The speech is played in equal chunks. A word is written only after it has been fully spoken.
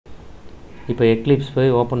இப்போ எக்லிப்ஸ்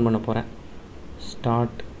போய் ஓப்பன் பண்ண போகிறேன்.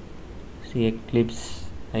 Start Eclipse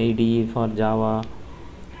IDE for Java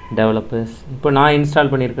developers. இப்போ நான்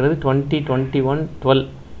இன்ஸ்டால் பண்ணியிருக்கிறது 2021-12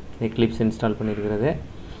 எக்லிப்ஸ் இன்ஸ்டால் பண்ணியிருக்கிறது.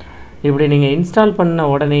 இப்படி நீங்கள் இன்ஸ்டால் பண்ண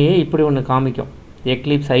உடனேயே இப்படி ஒன்று காமிக்கும்,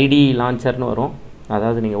 எக்லிப்ஸ் IDE லான்ச்சர்னு வரும்.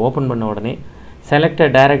 அதாவது நீங்கள் ஓப்பன் பண்ண உடனே select a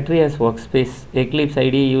directory as workspace. Eclipse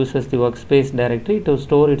IDE uses the workspace directory to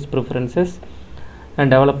store its preferences and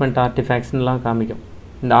development artifacts லாம் காமிக்கும்.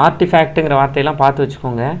 இந்த ஆர்டிஃபேக்ட்டுங்கிற வார்த்தையெல்லாம் பார்த்து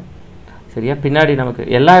வச்சுக்கோங்க சரியா. பின்னாடி நமக்கு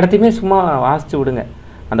எல்லா இடத்தையுமே சும்மா வாசித்து விடுங்க,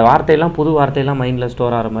 அந்த வார்த்தையெல்லாம் புது வார்த்தையெல்லாம் மைண்டில்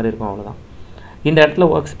ஸ்டோர் ஆகிற மாதிரி இருக்கும், அவ்வளோதான். இந்த இடத்துல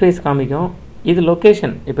ஒர்க் ஸ்பேஸ் காமிக்கும், இது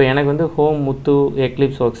லொக்கேஷன். இப்போ எனக்கு வந்து ஹோம் முத்து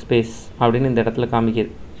எக்லிப்ஸ் ஒர்க் ஸ்பேஸ் அப்படின்னு இந்த இடத்துல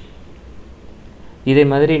காமிக்குது. இதே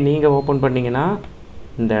மாதிரி நீங்கள் ஓப்பன் பண்ணிங்கன்னா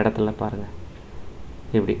இந்த இடத்துல பாருங்கள்,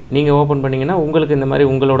 இப்படி நீங்கள் ஓப்பன் பண்ணிங்கன்னா உங்களுக்கு இந்த மாதிரி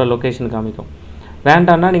உங்களோட லொக்கேஷன் காமிக்கும்.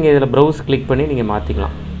 வேண்டாம்னா நீங்கள் இதில் ப்ரௌஸ் கிளிக் பண்ணி நீங்கள்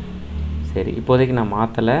மாற்றிக்கலாம். சரி, இப்போதைக்கு நான்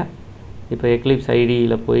மாற்றலை. இப்போ எக்லிப்ஸ்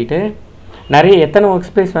IDEயில் போயிட்டு நிறைய எத்தனை ஒர்க்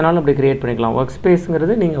ஸ்பேஸ் வேணாலும் அப்படி க்ரியேட் பண்ணிக்கலாம். ஒர்க்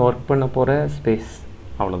ஸ்பேஸுங்கிறது நீங்கள் ஒர்க் பண்ண போகிற ஸ்பேஸ்,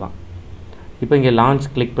 அவ்வளோதான். இப்போ இங்கே லான்ச்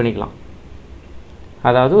கிளிக் பண்ணிக்கலாம்.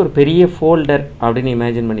 அதாவது ஒரு பெரிய ஃபோல்டர் அப்படின்னு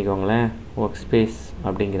இமேஜின் பண்ணிக்கோங்களேன் ஒர்க் ஸ்பேஸ்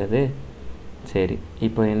அப்படிங்கிறது. சரி,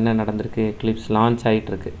 இப்போ என்ன நடந்திருக்கு, எக்லிப்ஸ் லான்ச்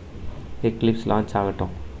ஆகிட்டுருக்கு. எக்லிப்ஸ் லான்ச்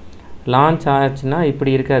ஆகட்டும். லான்ச் ஆச்சுன்னா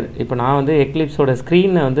இப்படி இருக்காது. இப்போ நான் வந்து எக்லிப்ஸோட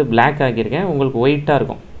ஸ்க்ரீனை வந்து பிளாக் ஆக்கியிருக்கேன், உங்களுக்கு ஒயிட்டாக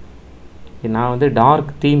இருக்கும். நான் வந்து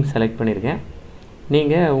டார்க் தீம் செலக்ட் பண்ணியிருக்கேன்,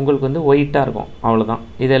 நீங்கள் உங்களுக்கு வந்து ஒயிட்டாக இருக்கும், அவ்வளோதான்.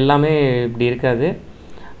 இது எல்லாமே இப்படி இருக்காது.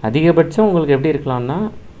 அதிகபட்சம் உங்களுக்கு எப்படி இருக்கலாம்னா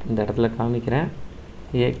இந்த இடத்துல காமிக்கிறேன்,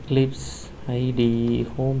 எக்லிப்ஸ் IDE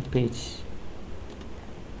ஹோம் பேஜ்.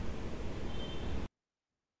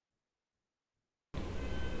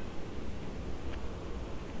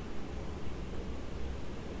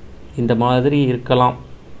 இந்த மாதிரி இருக்கலாம்,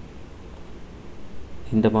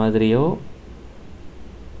 இந்த மாதிரியோ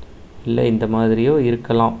இல்லை இந்த மாதிரியோ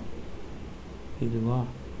இருக்கலாம். இதுவா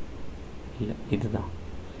இல்லை இதுதான்,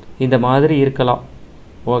 இந்த மாதிரி இருக்கலாம்.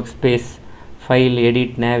 Work space, file,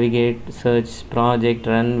 edit, navigate, search, project,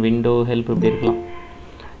 run, window, help இப்படி இருக்கலாம்.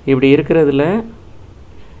 இப்படி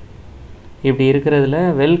இருக்கிறதுல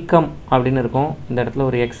வெல்கம் அப்படின்னு இருக்கும். இந்த இடத்துல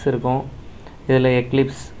ஒரு எக்ஸ் இருக்கும். இதில்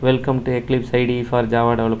Eclipse welcome to Eclipse IDE for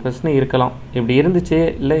Java டெவலப்பர்ஸ்னு இருக்கலாம். இப்படி இருந்துச்சு,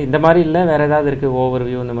 இல்லை இந்த மாதிரி இல்லை வேறு ஏதாவது இருக்குது,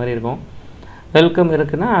 ஓவர்வியூ இந்த மாதிரி இருக்கும். வெல்கம்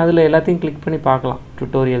இருக்குன்னா அதில் எல்லாத்தையும் கிளிக் பண்ணி பார்க்கலாம்.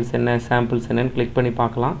 டுட்டோரியல்ஸ் என்ன, சாம்பிள்ஸ் என்னன்னு கிளிக் பண்ணி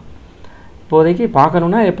பார்க்கலாம். இப்போதைக்கு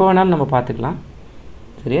பார்க்கணுன்னா எப்போ வேணாலும் நம்ம பார்த்துக்கலாம்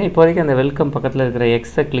சரியா. இப்போதைக்கு அந்த வெல்கம் பக்கத்தில் இருக்கிற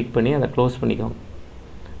எக்ஸை கிளிக் பண்ணி அதை க்ளோஸ் பண்ணிக்கோங்க.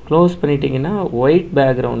 க்ளோஸ் பண்ணிட்டீங்கன்னா ஒயிட்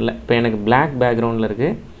பேக்ரவுண்டில், இப்போ எனக்கு பிளாக் பேக்ரவுண்டில்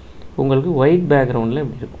இருக்குது, உங்களுக்கு ஒயிட் பேக்ரவுண்டில்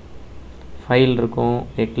இப்படி இருக்கும். ஃபைல் இருக்கும்,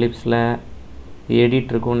 எக்லிப்ஸில் எடிட்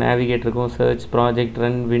இருக்கும், நேவிகேட் இருக்கும், search, project,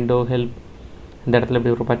 run, window, help. இந்த இடத்துல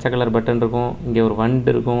இப்படி ஒரு பச்சை கலர் பட்டன் இருக்கும், இங்கே ஒரு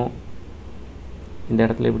வண்டு இருக்கும், இந்த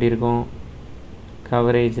இடத்துல இப்படி இருக்கும்,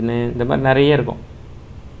 கவரேஜ்னு இந்த மாதிரி நிறைய இருக்கும்.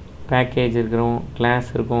 பேக்கேஜ் இருக்கிறோம், கிளாஸ்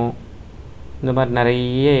இருக்கும், இந்த மாதிரி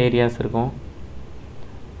நிறைய ஏரியாஸ் இருக்கும்.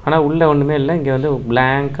 ஆனால் உள்ளே ஒன்றுமே இல்லை, இங்கே வந்து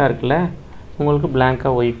பிளாங்காக இருக்குல்ல, உங்களுக்கு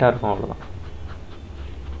பிளாங்காக ஒயிட்டாக இருக்கும், அவ்வளோதான்.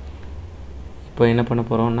 இப்போ என்ன பண்ண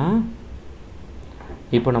போகிறோம்னா,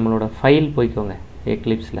 இப்போ நம்மளோட ஃபைல் போய்க்கோங்க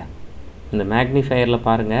எக்லிப்ஸில். இந்த மேக்னிஃபையரில்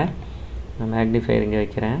பாருங்கள், நான் மேக்னிஃபையர் இங்கே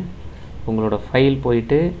வைக்கிறேன். உங்களோட ஃபைல்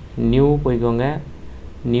போயிட்டு நியூ போய்க்கோங்க.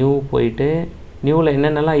 நியூ போயிட்டு நியூவில்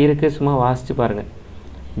என்னென்னலாம் இருக்குது சும்மா வாசித்து பாருங்கள்.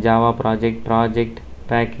 Java project,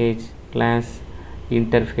 package, class,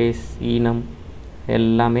 interface, ஈனம்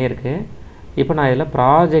எல்லாமே இருக்குது. இப்போ நான் இதில்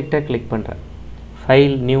ப்ராஜெக்டை கிளிக் பண்ணுறேன்.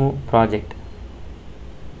 ஃபைல் நியூ ப்ராஜெக்ட்,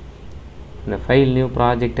 இந்த ஃபைல் நியூ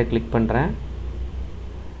ப்ராஜெக்டை கிளிக் பண்ணுறேன்.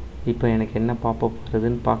 இப்போ எனக்கு என்ன பாப்பப்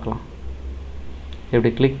வருதுன்னு பார்க்கலாம். இப்படி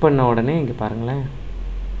கிளிக் பண்ண உடனே இங்கே பாருங்களேன்,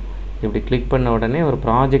 இப்படி கிளிக் பண்ண உடனே ஒரு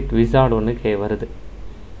ப்ராஜெக்ட் விசார்ட் ஒன்று வருது.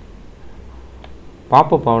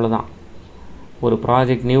 பாப்பப் அவ்வளோதான். ஒரு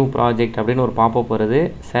ப்ராஜெக்ட், நியூ ப்ராஜெக்ட் அப்படின்னு ஒரு பாப்பப் வருது.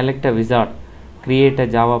 Select a wizard, create a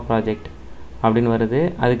Java project அப்படின்னு வருது.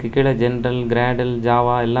 அதுக்கு கீழே ஜென்ரல், கிராடல்,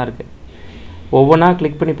 ஜாவா எல்லாம் இருக்குது. ஒவ்வொன்றா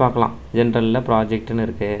கிளிக் பண்ணி பார்க்கலாம். ஜென்ரலில் ப்ராஜெக்ட்னு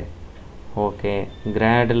இருக்குது, ஓகே.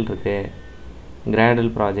 கிராடல் இருக்குது,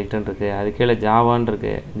 கிராடல் ப்ராஜெக்ட்னு இருக்குது. அது கீழே ஜாவான்னு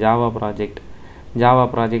இருக்குது, Java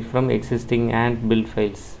project from existing and build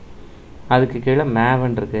files. அதுக்கு கீழே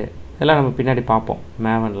மேவன் இருக்குது. இதெல்லாம் நம்ம பின்னாடி பார்ப்போம்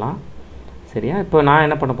மேவன்லாம் சரியா. இப்போ நான்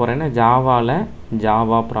என்ன பண்ண போகிறேன்னா, ஜாவாவில்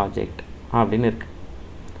ஜாவா ப்ராஜெக்ட் அப்படின்னு இருக்குது.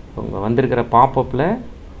 உங்கள் வந்திருக்கிற பாப்பப்பில்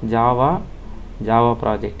ஜாவா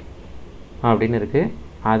ப்ராஜெக்ட் அப்படின்னு இருக்குது.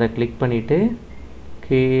 அதை கிளிக் பண்ணிவிட்டு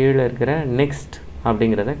கீழே இருக்கிற நெக்ஸ்ட்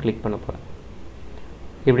அப்படிங்கிறத கிளிக் பண்ண போகிறேன்.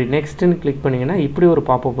 இப்படி நெக்ஸ்ட்டுன்னு கிளிக் பண்ணிங்கன்னா இப்படி ஒரு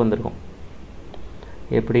பாப்பப் வந்திருக்கும்.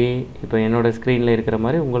 எப்படி, இப்போ என்னோடய ஸ்க்ரீனில் இருக்கிற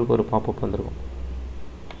மாதிரி உங்களுக்கு ஒரு பாப்பப் வந்திருக்கும்.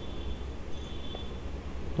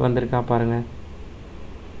 வந்திருக்கா பாருங்கள்.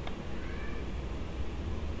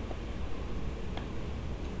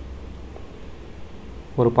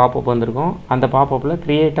 ஒரு பாப்பப் வந்திருக்கும். அந்த பாப்பப்பில்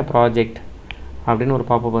கிரியேட் அ ப்ராஜெக்ட் அப்படின்னு ஒரு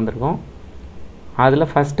பாப்பப் வந்திருக்கும்.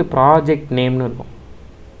 அதில் ஃபஸ்ட்டு ப்ராஜெக்ட் நேம்னு இருக்கும்.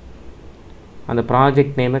 அந்த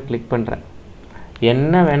ப்ராஜெக்ட் நேமை கிளிக் பண்ணுறேன்.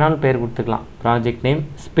 என்ன வேணாலும் பேர் கொடுத்துக்கலாம். ப்ராஜெக்ட் நேம்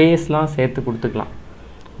ஸ்பேஸ்லாம் சேர்த்து கொடுத்துக்கலாம்.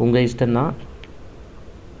 உங்கள் இஷ்டம்தான்,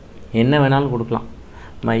 என்ன வேணாலும் கொடுக்கலாம்.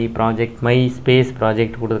 My project, my space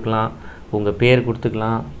project கொடுத்துக்கலாம், உங்கள் பேர்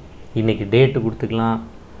கொடுத்துக்கலாம், இன்றைக்கி டேட்டு கொடுத்துக்கலாம்,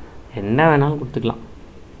 என்ன வேணாலும் கொடுத்துக்கலாம்.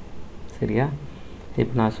 சரியா?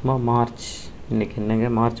 இப்போ நான் சும்மா மார்ச், இன்றைக்கி என்னங்க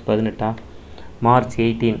மார்ச் 18, மார்ச்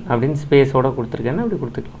 18 அப்படின்னு ஸ்பேஸோடு கொடுத்துருக்கேன்னா அப்படி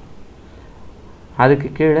கொடுத்துக்கலாம். அதுக்கு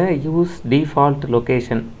கீழே யூஸ் டிஃபால்ட்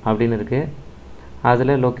லொக்கேஷன் அப்படின்னு இருக்குது.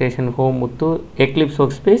 அதில் லொக்கேஷன் ஹோம் முத்து எக்லிப்ஸ்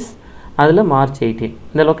ஒர்க் ஸ்பேஸ், அதில் மார்ச் 18.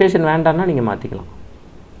 இந்த லொக்கேஷன் வேண்டாம்னா நீங்கள் மாற்றிக்கலாம்.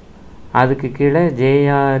 அதுக்கு கீழே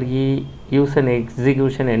JRE use and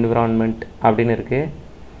execution environment அப்படின்னு இருக்குது.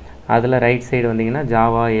 அதில் ரைட் சைடு வந்தீங்கன்னா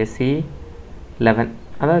ஜாவா SE 11,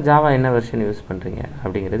 அதாவது ஜாவா என்ன வெர்ஷன் யூஸ் பண்ணுறீங்க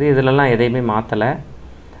அப்படிங்கிறது. இதிலெல்லாம் எதையுமே மாற்றலை.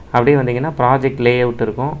 அப்படியே வந்தீங்கன்னா ப்ராஜெக்ட் லே அவுட்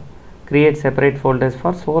இருக்கும். Create separate folders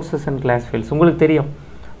for sources and class files. உங்களுக்கு தெரியும்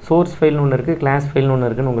சோர்ஸ் ஃபைல்னு ஒன்று இருக்குது, கிளாஸ் ஃபைல்னு ஒன்று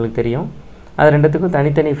இருக்குதுன்னு உங்களுக்கு தெரியும். அது ரெண்டுத்துக்கும்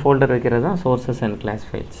தனித்தனி ஃபோல்டர் வைக்கிறது தான் சோர்ஸஸ் அண்ட் கிளாஸ்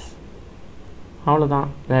ஃபைல்ஸ். அவ்வளோதான்,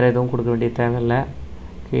 வேறு எதுவும் கொடுக்க வேண்டிய தேவையில்லை.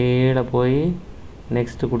 கீழே போய்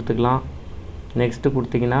நெக்ஸ்ட்டு கொடுத்துக்கலாம். நெக்ஸ்ட்டு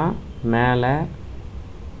கொடுத்திங்கன்னா மேலே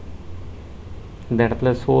இந்த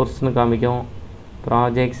இடத்துல சோர்ஸ்னு காமிக்கும்,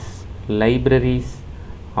 projects, libraries,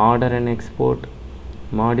 order and export,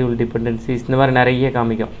 module dependencies, இந்த மாதிரி நிறைய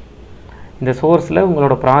காமிக்கும். இந்த சோர்ஸில்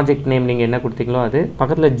உங்களோட ப்ராஜெக்ட் நேம் நீங்கள் என்ன கொடுத்தீங்களோ அது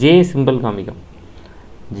பக்கத்தில் ஜே சிம்பிள் காமிக்கும்.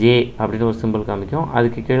 ஜே அப்படின்னு ஒரு சிம்பிள் காமிக்கும்.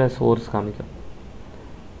 அதுக்கு கீழே சோர்ஸ் காமிக்கும்.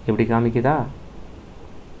 எப்படி காமிக்குதா?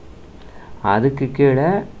 அதுக்கு கீழே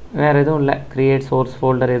வேறு எதுவும் இல்லை, க்ரியேட் சோர்ஸ்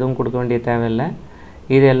ஃபோல்டர் எதுவும் கொடுக்க வேண்டிய தேவையில்லை.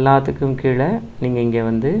 இது எல்லாத்துக்கும் கீழே நீங்கள் இங்கே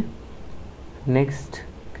வந்து நெக்ஸ்ட்,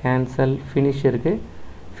 கேன்சல், ஃபினிஷ் இருக்குது.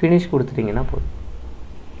 ஃபினிஷ் கொடுத்துட்டிங்கன்னா போதும்.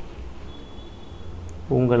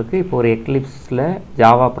 உங்களுக்கு இப்போ ஒரு எக்லிப்ஸில்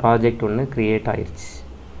ஜாவா ப்ராஜெக்ட் ஒன்று க்ரியேட் ஆயிடுச்சு.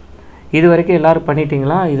 இது வரைக்கும் எல்லோரும்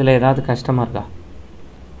பண்ணிட்டீங்களா? இதில் ஏதாவது கஷ்டமாக இருக்கா?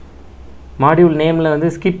 மாடியூல் நேமில் வந்து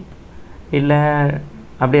ஸ்கிப் இல்லை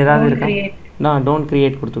அப்படி ஏதாவது இருக்கா? நான் டோன்ட்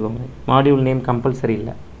க்ரியேட் கொடுத்துக்கோங்க. மாடியூல் நேம் கம்பல்சரி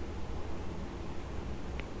இல்லை.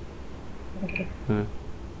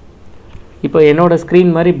 இப்போ என்னோடய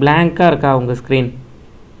ஸ்க்ரீன் மாதிரி பிளாங்காக இருக்கா உங்கள் ஸ்க்ரீன்?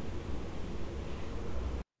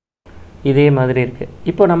 இதே மாதிரி இருக்குது.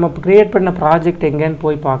 இப்போ நம்ம க்ரியேட் பண்ண ப்ராஜெக்ட் எங்கேன்னு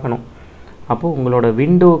போய் பார்க்கணும். அப்போது உங்களோட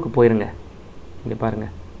விண்டோவுக்கு போயிருங்க. இங்கே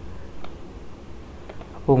பாருங்கள்.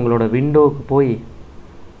 அப்போது உங்களோட விண்டோவுக்கு போய்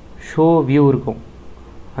ஷோ வியூ இருக்கும்.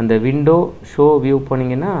 அந்த விண்டோ ஷோ வியூ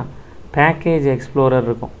போனீங்கன்னா பேக்கேஜ் எக்ஸ்ப்ளோரர்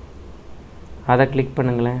இருக்கும். அதை கிளிக்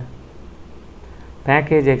பண்ணுங்களேன்.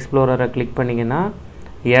 பேக்கேஜ் எக்ஸ்ப்ளோரரை கிளிக் பண்ணிங்கன்னா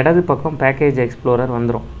இடது பக்கம் பேக்கேஜ் எக்ஸ்ப்ளோரர்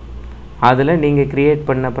வந்துடும். அதில் நீங்கள் க்ரியேட்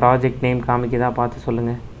பண்ண ப்ராஜெக்ட் நேம் காமிக்குதா பார்த்து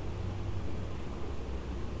சொல்லுங்கள்.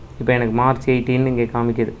 இப்போ எனக்கு மார்ச் 18 இங்கே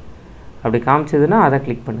காமிக்குது. அப்படி காமிச்சதுன்னா அதை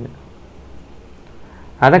கிளிக் பண்ணுங்கள்.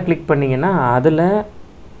 அதை கிளிக் பண்ணிங்கன்னா அதில்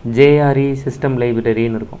ஜேஆர்இ சிஸ்டம்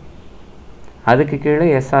லைப்ரரின்னு இருக்கும். அதுக்கு கீழே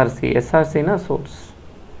எஸ்ஆர்சி, எஸ்ஆர்சினா சோர்ஸ்.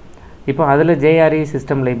 இப்போ அதில் ஜேஆர்இ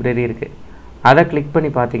சிஸ்டம் லைப்ரரி இருக்குது. அதை கிளிக் பண்ணி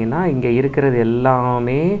பார்த்தீங்கன்னா இங்கே இருக்கிறது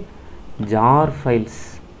எல்லாமே ஜார் ஃபைல்ஸ்.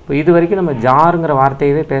 இப்போ இது வரைக்கும் நம்ம ஜாருங்கிற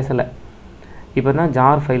வார்த்தையவே பேசலை. இப்போ தான்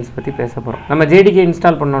ஜார் ஃபைல்ஸ் பற்றி பேச போகிறோம். நம்ம ஜேடிகே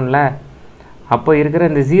இன்ஸ்டால் பண்ணோம்ல, அப்போ இருக்கிற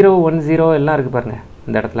இந்த 010 எல்லாம் இருக்குது பாருங்கள்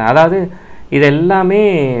இந்த இடத்துல. அதாவது இது எல்லாமே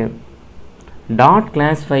டாட்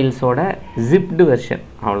கிளாஸ் ஃபைல்ஸோட ஜிப்டு வெர்ஷன்.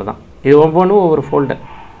 அவ்வளோதான். இது ஒவ்வொன்றும் ஒவ்வொரு ஃபோல்டர்.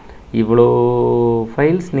 இவ்வளோ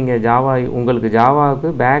ஃபைல்ஸ் நீங்கள் ஜாவா, உங்களுக்கு ஜாவாவுக்கு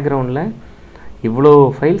பேக்ரவுண்டில் இவ்வளோ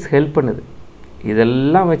ஃபைல்ஸ் ஹெல்ப் பண்ணுது.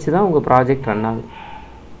 இதெல்லாம் வச்சு தான் உங்கள் ப்ராஜெக்ட் ரன் ஆகுது.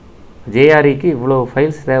 ஜேஆர்இக்கு இவ்வளோ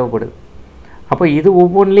ஃபைல்ஸ் தேவைப்படுது. அப்போ இது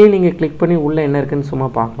ஒவ்வொன்றிலையும் நீங்கள் கிளிக் பண்ணி உள்ளே என்ன இருக்குதுன்னு சும்மா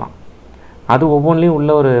பார்க்கலாம். அது ஒவ்வொன்றிலையும்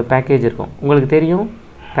உள்ள ஒரு பேக்கேஜ் இருக்கும். உங்களுக்கு தெரியும்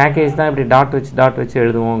பேக்கேஜ் தான் இப்படி டாட் வச்சு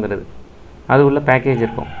எழுதுவோங்கிறது. அது உள்ள பேக்கேஜ்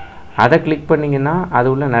இருக்கும். அதை கிளிக் பண்ணிங்கன்னா அது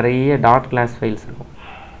உள்ள நிறைய டாட் கிளாஸ் ஃபைல்ஸ் இருக்கும்.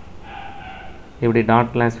 இப்படி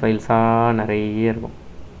டாட் கிளாஸ் ஃபைல்ஸாக நிறைய இருக்கும்.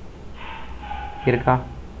 இருக்கா?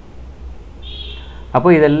 அப்போ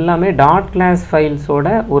இதெல்லாமே டாட் கிளாஸ் ஃபைல்ஸோட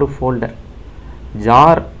ஒரு ஃபோல்டர்.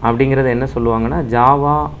 ஜார் அப்படிங்கிறது என்ன சொல்லுவாங்கன்னா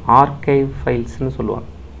ஜாவா ஆர்கைவ் ஃபைல்ஸ்னு சொல்லுவாங்க.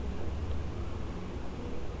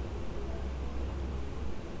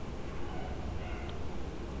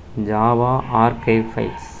 ஜாவா ஆர்கைவ்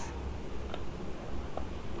ஃபைல்ஸ்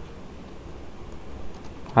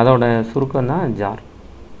அதோட சுருக்கம் தான் ஜார்.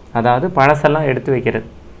 அதாவது பழசெல்லாம் எடுத்து வைக்கிறது,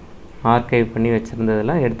 ஆர்கைவ் பண்ணி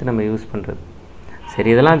வச்சுருந்ததெல்லாம் எடுத்து நம்ம யூஸ் பண்ணுறது. சரி,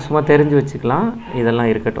 இதெல்லாம் சும்மா தெரிஞ்சு வச்சுக்கலாம், இதெல்லாம்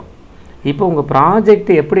இருக்கட்டும். இப்போ உங்கள்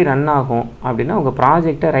ப்ராஜெக்ட் எப்படி ரன் ஆகும் அப்படின்னா, உங்கள்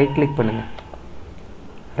ப்ராஜெக்டை ரைட் கிளிக் பண்ணுங்கள்.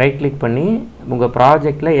 ரைட் கிளிக் பண்ணி உங்கள்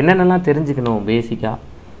ப்ராஜெக்டில் என்னென்னலாம் தெரிஞ்சுக்கணும் பேசிக்காக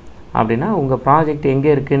அப்படின்னா, உங்கள் ப்ராஜெக்ட்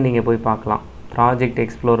எங்கே இருக்குதுன்னு நீங்கள் போய் பார்க்கலாம். ப்ராஜெக்ட்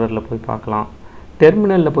எக்ஸ்ப்ளோரரில் போய் பார்க்கலாம்,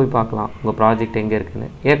 டெர்மினலில் போய் பார்க்கலாம் உங்கள் ப்ராஜெக்ட் எங்கே இருக்குதுன்னு.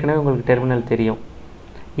 ஏற்கனவே உங்களுக்கு டெர்மினல் தெரியும்,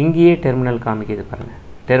 இங்கேயே டெர்மினல் காமிக்கிது பாருங்கள்.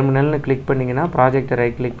 டெர்மினல்னு கிளிக் பண்ணிங்கன்னா ப்ராஜெக்டை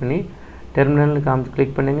ரைட் கிளிக் பண்ணி டெர்மினல்னு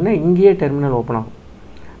கிளிக் பண்ணிங்கன்னா இங்கேயே டெர்மினல் ஓப்பன் ஆகும்.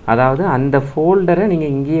 அதாவது அந்த ஃபோல்டரை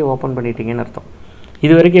நீங்கள் இங்கேயே ஓப்பன் பண்ணிட்டீங்கன்னு அர்த்தம்.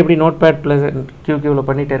 இது வரைக்கும் எப்படி நோட் பேட் ப்ளஸ் QQவில்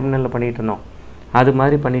பண்ணி டெர்மினலில் பண்ணிகிட்டு இருந்தோம், அது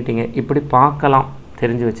மாதிரி பண்ணிட்டீங்க. இப்படி பார்க்கலாம்,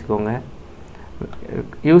 தெரிஞ்சு வச்சுக்கோங்க.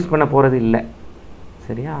 யூஸ் பண்ண போகிறது இல்லை,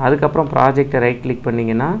 சரியா? அதுக்கப்புறம் ப்ராஜெக்டை ரைட் கிளிக்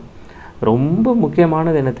பண்ணிங்கன்னா ரொம்ப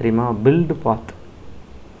முக்கியமானது என்ன தெரியுமா? பில்டு பாத்.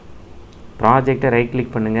 ப்ராஜெக்டை ரைட்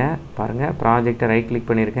கிளிக் பண்ணுங்கள், பாருங்கள் ப்ராஜெக்டை ரைட் கிளிக்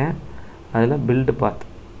பண்ணியிருக்கேன், அதில் பில்டு பாத்.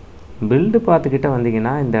 பில்டு பாத்துக்கிட்ட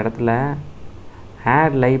வந்தீங்கன்னா இந்த இடத்துல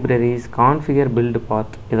ஆட் லைப்ரரிஸ், கான்ஃபிகர் பில்டு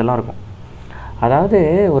பாத் இதெல்லாம் இருக்கும். அதாவது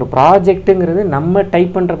ஒரு ப்ராஜெக்ட்டுங்கிறது நம்ம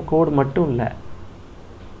டைப் பண்ணுற கோடு மட்டும் இல்லை,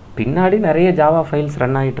 பின்னாடி நிறைய ஜாவா ஃபைல்ஸ்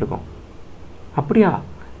ரன் ஆகிட்டுருக்கும். அப்படியா?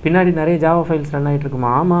 பின்னாடி நிறைய ஜாவா ஃபைல்ஸ் ரன்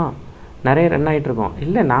ஆகிட்டுருக்குமா? ஆமாம், நிறைய ரன் ஆகிட்டுருக்கோம்.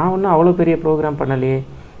 இல்லை, நான் ஒன்றும் அவ்வளோ பெரிய ப்ரோக்ராம் பண்ணலையே.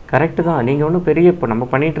 கரெக்டு தான், நீங்கள் ஒன்றும் பெரிய, இப்போ நம்ம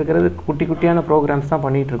பண்ணிகிட்ருக்கிறது குட்டி குட்டியான ப்ரோக்ராம்ஸ் தான்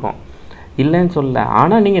பண்ணிகிட்ருக்கோம், இல்லைன்னு சொல்லலை.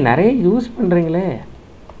 ஆனால் நீங்கள் நிறைய யூஸ் பண்ணுறீங்களே,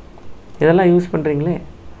 இதெல்லாம் யூஸ் பண்ணுறீங்களே.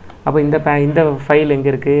 அப்போ இந்த ஃபைல் எங்கே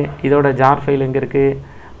இருக்குது, இதோட ஜார் ஃபைல் எங்கே இருக்குது,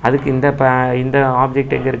 அதுக்கு இந்த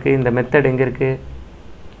ஆப்ஜெக்ட் எங்கே இருக்குது, இந்த மெத்தட் எங்கே இருக்குது,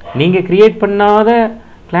 நீங்கள் க்ரியேட் பண்ணாத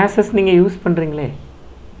கிளாஸஸ் நீங்கள் யூஸ் பண்ணுறீங்களே,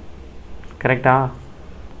 கரெக்டா?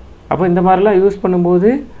 அப்போ இந்த மாதிரிலாம் யூஸ் பண்ணும்போது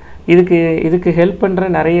இதுக்கு ஹெல்ப் பண்ணுற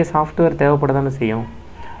நிறைய சாஃப்ட்வேர் தேவைப்பட தானே செய்யும்.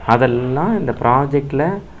 அதெல்லாம் இந்த ப்ராஜெக்டில்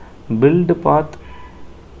பில்டு பாத்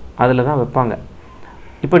அதில் தான் வைப்பாங்க.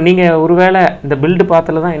 இப்போ நீங்கள் ஒருவேளை இந்த பில்டு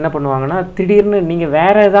பாத்தில் தான் என்ன பண்ணுவாங்கன்னா, திடீர்னு நீங்கள்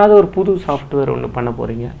வேறு ஏதாவது ஒரு புது சாஃப்ட்வேர் ஒன்று பண்ண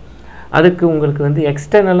போகிறீங்க, அதுக்கு உங்களுக்கு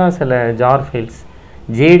எக்ஸ்டர்னலாக சில ஜார் ஃபைல்ஸ்,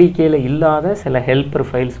 JDKயில் இல்லாத சில ஹெல்ப்பர்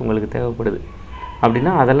ஃபைல்ஸ் உங்களுக்கு தேவைப்படுது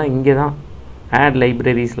அப்படின்னா அதெல்லாம் இங்கே தான் ஆட்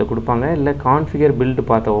லைப்ரரிஸில் கொடுப்பாங்க. இல்லை கான்ஃபிகர் பில்டு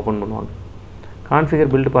பாத்தை ஓப்பன் பண்ணுவாங்க.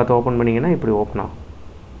 கான்ஃபிகர் பில்டு பாத்தை ஓப்பன் பண்ணிங்கன்னா இப்படி ஓப்பன் ஆகும்.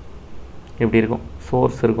 இப்படி இருக்கும்,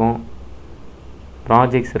 சோர்ஸ் இருக்கும்,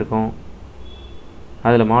 ப்ராஜெக்ட்ஸ் இருக்கும்,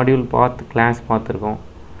 அதில் மாடியூல் பாத், கிளாஸ் பாத் இருக்கும்.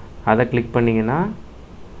 அதை கிளிக் பண்ணிங்கன்னா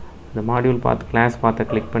இந்த மாடியூல் பாத், கிளாஸ் பாத்தை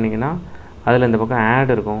கிளிக் பண்ணிங்கன்னா அதில் இந்த பக்கம்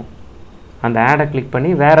ஆட் இருக்கும். அந்த ஆடை கிளிக் பண்ணி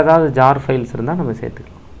வேறு ஏதாவது ஜார் ஃபைல்ஸ் இருந்தால் நம்ம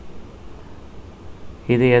சேர்த்துக்கலாம்.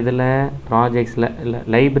 இது எதில்? ப்ராஜெக்ட்ஸில் இல்லை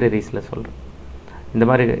லைப்ரரிஸில் சொல்கிறேன். இந்த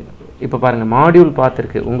மாதிரி இப்போ பாருங்கள், மாடியூல் பாத்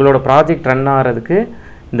இருக்குது. உங்களோட ப்ராஜெக்ட் ரன் ஆகிறதுக்கு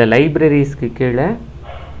இந்த லைப்ரரிஸ்க்கு கீழே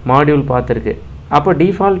மாடியூல் பாத் இருக்குது. அப்போ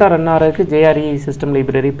டிஃபால்ட்டாக ரன் ஆகிறதுக்கு JRE சிஸ்டம்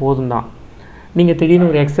லைப்ரரி போதும் தான். நீங்கள் திடீர்னு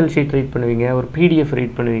ஒரு எக்ஸல் ஷீட் ரீட் பண்ணுவீங்க, ஒரு PDF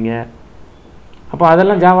ரீட் பண்ணுவீங்க, அப்போ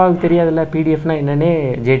அதெல்லாம் ஜாவாவுக்கு தெரியாதுல்ல. PDFனா என்னென்னே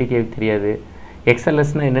JDKவுக்கு தெரியாது,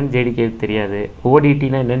 XLSனால் என்னென்னு JDKவுக்கு தெரியாது,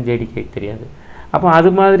 ODTனா என்னென்னு JDKவுக்கு தெரியாது. அப்போ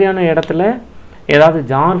அது மாதிரியான இடத்துல ஏதாவது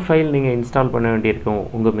ஜார் ஃபைல் நீங்கள் இன்ஸ்டால் பண்ண வேண்டியிருக்கும்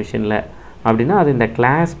உங்கள் மிஷினில் அப்படின்னா அது இந்த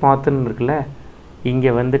கிளாஸ் பாத்துன்னு இருக்குல்ல,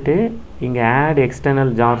 இங்கே வந்துட்டு இங்கே ஆட்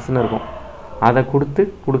எக்ஸ்டர்னல் ஜார்ஸ்னு இருக்கும், அதை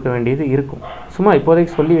கொடுக்க வேண்டியது இருக்கும். சும்மா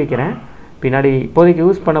இப்போதைக்கு சொல்லி வைக்கிறேன், பின்னாடி இப்போதைக்கு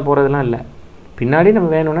யூஸ் பண்ண போகிறதுலாம் இல்லை, பின்னாடி நம்ம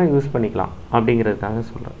வேணும்னா யூஸ் பண்ணிக்கலாம் அப்படிங்கிறதுக்காக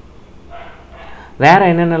சொல்கிறேன். வேறு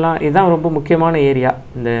என்னென்னலாம், இதுதான் ரொம்ப முக்கியமான ஏரியா.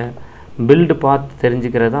 இந்த பில்டு பாத்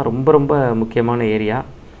தெரிஞ்சுக்கிறது தான் ரொம்ப ரொம்ப முக்கியமான ஏரியா.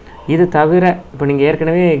 இது தவிர இப்போ நீங்கள்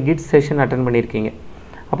ஏற்கனவே கிட் செஷன் அட்டன் பண்ணியிருக்கீங்க,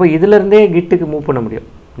 அப்போ இதிலேருந்தே கிட்டுக்கு மூவ் பண்ண முடியும்.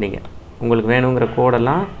 நீங்கள் உங்களுக்கு வேணுங்கிற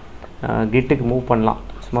கோடெல்லாம் கிட்டுக்கு மூவ் பண்ணலாம்.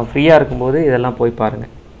 சும்மா ஃப்ரீயாக இருக்கும்போது இதெல்லாம் போய்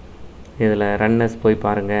பாருங்கள். இதில் ரன்னர்ஸ் போய்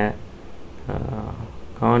பாருங்கள்,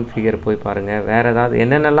 கான்ஃபிகர் போய் பாருங்கள், வேறு ஏதாவது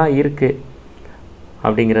என்னென்னலாம் இருக்குது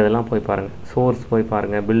அப்படிங்கிறதெல்லாம் போய் பாருங்கள். சோர்ஸ் போய்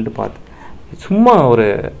பாருங்கள், பில்டு பாத், சும்மா ஒரு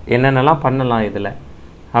என்னென்னலாம் பண்ணலாம் இதில்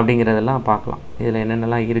அப்படிங்கிறதெல்லாம் பார்க்கலாம். இதில்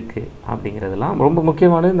என்னென்னலாம் இருக்குது அப்படிங்கிறதெல்லாம் ரொம்ப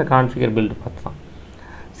முக்கியமானது இந்த கான்ஃபிகர் பில்டு பாத் தான்.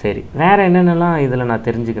 சரி, வேறு என்னென்னலாம் இதில் நான்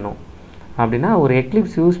தெரிஞ்சுக்கணும் அப்படின்னா, ஒரு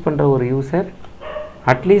எக்லிப்ஸ் யூஸ் பண்ணுற ஒரு யூசர்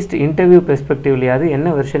அட்லீஸ்ட் இன்டர்வியூ பெர்ஸ்பெக்டிவ்லையாவது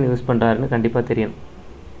என்ன வெர்ஷன் யூஸ் பண்ணுறாருன்னு கண்டிப்பாக தெரியணும்.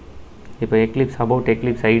 இப்போ எக்லிப்ஸ் அபவுட்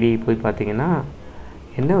எக்லிப்ஸ் IDE போய் பார்த்தீங்கன்னா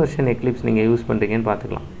என்ன வெர்ஷன் எக்லிப்ஸ் நீங்கள் யூஸ் பண்ணுறீங்கன்னு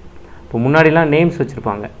பார்த்துக்கலாம். இப்போ முன்னாடிலாம் நேம்ஸ்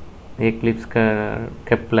வச்சுருப்பாங்க, எக்லிப்ஸ்,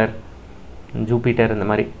 கெப்லர், ஜூபிட்டர் இந்த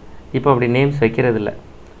மாதிரி. இப்போ அப்படி நேம்ஸ் வைக்கிறதில்ல.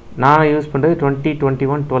 நான் யூஸ் பண்ணுறது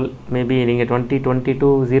 2021-12, மேபி நீங்கள்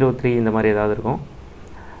 2022-03 இந்த மாதிரி ஏதாவது இருக்கும்.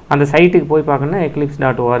 அந்த சைட்டுக்கு போய் பார்க்கணுன்னா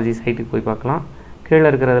eclipse.org சைட்டுக்கு போய் பார்க்கலாம். கீழே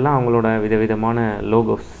இருக்கிறதெல்லாம் அவங்களோட விதவிதமான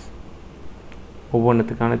லோகோஸ்,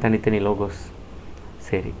 ஒவ்வொன்றுத்துக்கான தனித்தனி லோகோஸ்.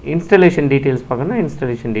 சரி, இன்ஸ்டாலேஷன் டீட்டெயில்ஸ் பார்க்கணுன்னா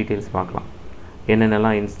இன்ஸ்டாலேஷன் டீட்டெயில்ஸ் பார்க்கலாம்.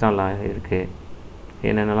 என்னென்னலாம் இன்ஸ்டால் ஆகிருக்கு,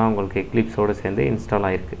 என்னென்னலாம் உங்களுக்கு எக்லிப்ஸோடு சேர்ந்து இன்ஸ்டால்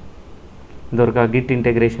ஆகிருக்கு. இந்த ஒருக்கா கிட்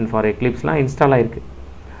இன்டெகிரேஷன் ஃபார் எக்லிப்ஸ்லாம் இன்ஸ்டால் ஆகிருக்கு.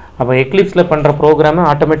 அப்போ எக்லிப்ஸில் பண்ணுற ப்ரோக்ராமை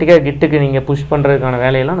ஆட்டோமேட்டிக்காக கிட்டுக்கு நீங்கள் புஷ் பண்ணுறதுக்கான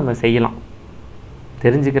வேலையெல்லாம் நம்ம செய்யலாம்.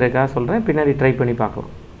 தெரிஞ்சுக்கிறதுக்காக சொல்கிறேன், பின்னாடி ட்ரை பண்ணி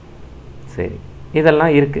பார்க்கலாம். சரி,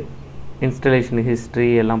 இதெல்லாம் இருக்குது. இன்ஸ்டாலேஷன் ஹிஸ்ட்ரி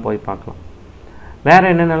எல்லாம் போய் பார்க்கலாம். வேறு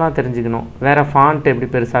என்னென்னலாம் தெரிஞ்சுக்கணும், வேறு ஃபாண்ட் எப்படி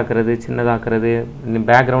பெருசாக்குறது சின்னதாக்குறது,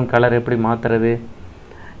 பேக்ரவுண்ட் கலர் எப்படி மாற்றுறது,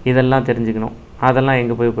 இதெல்லாம் தெரிஞ்சுக்கணும். அதெல்லாம்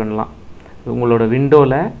எங்கே போய் பண்ணலாம், உங்களோட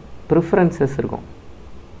விண்டோவில் ப்ரிஃபரன்சஸ் இருக்கும்,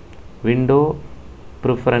 விண்டோ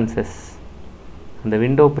ப்ரிஃபரன்சஸ், அந்த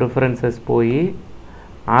விண்டோ ப்ரிஃபரன்சஸ் போய்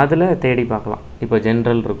அதில் தேடி பார்க்கலாம். இப்போ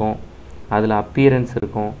ஜென்ரல் இருக்கும், அதில் அப்பியரன்ஸ்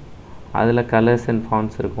இருக்கும், அதில் கலர்ஸ் அண்ட்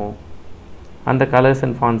ஃபாண்ட்ஸ் இருக்கும். அந்த கலர்ஸ்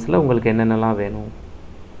அண்ட் ஃபாண்ட்ஸில் உங்களுக்கு என்னென்னலாம் வேணும்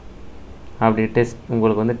அப்படி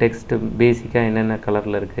உங்களுக்கு வந்து டெக்ஸ்ட்டு பேசிக்காக என்னென்ன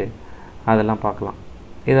கலரில் இருக்குது அதெல்லாம் பார்க்கலாம்.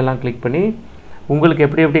 இதெல்லாம் கிளிக் பண்ணி உங்களுக்கு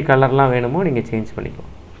எப்படி எப்படி கலர்லாம் வேணுமோ நீங்கள் சேஞ்ச்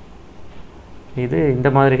பண்ணிக்கலாம். இது இந்த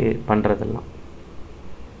மாதிரி பண்ணுறதெல்லாம்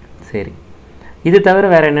சரி. இது தவிர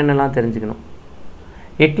வேறு என்னென்னலாம் தெரிஞ்சுக்கணும்,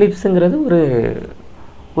 எக்லிப்ஸுங்கிறது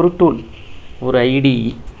ஒரு டூல், ஒரு IDE.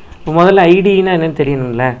 இப்போ முதல்ல ஐடினா என்னென்னு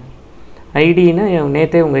தெரியணும்ல. ஐடினா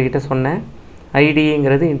நேற்றே உங்கள்கிட்ட சொன்னேன்,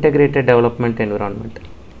 ஐடிங்கிறது இன்டெகிரேட்டட் டெவலப்மெண்ட் என்விரான்மெண்ட்.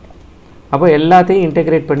 அப்போ எல்லாத்தையும்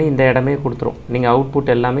இன்டெகிரேட் பண்ணி இந்த இடமே கொடுத்துரும். நீங்கள்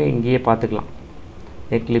அவுட்புட் எல்லாமே இங்கேயே பார்த்துக்கலாம்,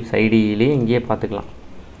 எக்லிப்ஸ் ஐடியிலேயே இங்கேயே பார்த்துக்கலாம்.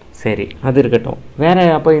 சரி, அது இருக்கட்டும். வேறு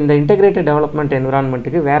அப்போ இந்த இன்டெகிரேட்டட் டெவலப்மெண்ட்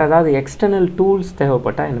என்விரான்மெண்ட்டுக்கு வேறு ஏதாவது எக்ஸ்டர்னல் டூல்ஸ்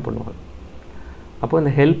தேவைப்பட்டால் என்ன பண்ணுவாங்க, அப்போ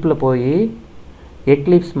இந்த ஹெல்ப்பில் போய்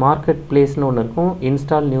எக்லிப்ஸ் மார்க்கெட் பிளேஸ்னு ஒன்று இருக்கும்,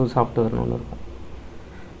 இன்ஸ்டால் நியூ சாஃப்ட்வேர்னு ஒன்று இருக்கும்.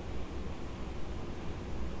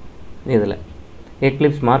 இதில்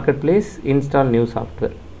Eclipse market place, install new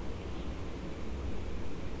software.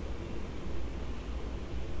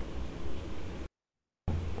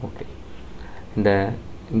 Okay,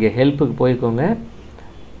 இங்கே ஹெல்ப்புக்கு போய்க்கோங்க.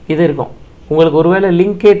 இது இருக்கும், உங்களுக்கு ஒருவேளை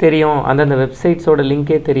லிங்க்கே தெரியும், அந்தந்த வெப்சைட்ஸோட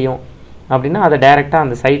லிங்க்கே தெரியும் அப்படின்னா அதை டைரெக்டாக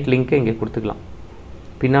அந்த சைட் லிங்க்கை இங்கே கொடுத்துக்கலாம்.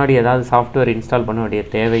 பின்னாடி ஏதாவது சாஃப்ட்வேர் இன்ஸ்டால் பண்ண வேண்டிய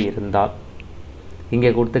தேவை இருந்தால்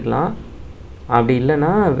இங்கே கொடுத்துக்கலாம். அப்படி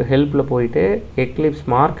இல்லைன்னா ஹெல்ப்பில் போயிட்டு எக்லிப்ஸ்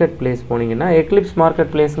மார்க்கெட் பிளேஸ் போனீங்கன்னா, எக்லிப்ஸ்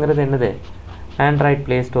மார்க்கெட் பிளேஸுங்கிறது என்னது, ஆண்ட்ராய்ட்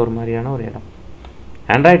ப்ளே ஸ்டோர் மாதிரியான ஒரு இடம்.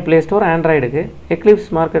 Android play store ஆண்ட்ராய்டுக்கு, Eclipse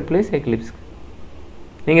market place எக்லிப்ஸ்க்கு.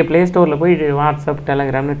 நீங்கள் ப்ளே ஸ்டோரில் போய் வாட்ஸ்அப்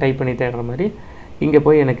டெலகிராம்னு டைப் பண்ணி தேடுற மாதிரி இங்கே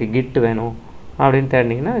போய் எனக்கு கிட் வேணும் அப்படின்னு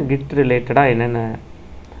தேடினீங்கன்னா கிட் ரிலேட்டடாக என்னென்ன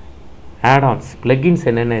ஆட்-ஆன்ஸ் ப்ளக்கின்ஸ்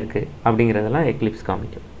என்னென்ன இருக்குது அப்படிங்கிறதெல்லாம் எக்லிப்ஸ்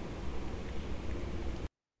காமிக்கும்.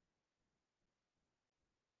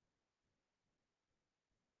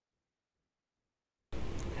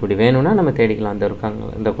 இப்படி வேணும்னா நம்ம தேடிக்கலாம். இந்த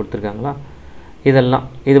இருக்காங்க, இந்த கொடுத்துருக்காங்களா, இதெல்லாம்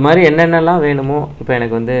இது மாதிரி என்னென்னலாம் வேணுமோ. இப்போ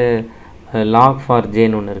எனக்கு வந்து லாக் ஃபார்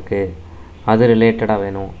ஜேன்னு ஒன்று இருக்குது, அது ரிலேட்டடாக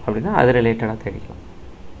வேணும் அப்படின்னா அது ரிலேட்டடாக தேடிக்கலாம்.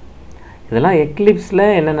 இதெல்லாம் எக்லிப்ஸில்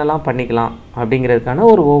என்னென்னலாம் பண்ணிக்கலாம் அப்படிங்கிறதுக்கான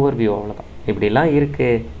ஒரு ஓவர்வியூ, அவ்வளோதான். இப்படிலாம்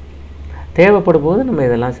இருக்குது, தேவைப்படும் போது நம்ம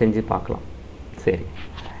இதெல்லாம் செஞ்சு பார்க்கலாம். சரி,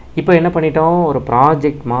 இப்போ என்ன பண்ணிட்டோம், ஒரு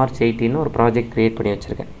ப்ராஜெக்ட் மார்ச் 18 ஒரு ப்ராஜெக்ட் க்ரியேட் பண்ணி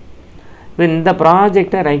வச்சுருக்கேன். இப்போ இந்த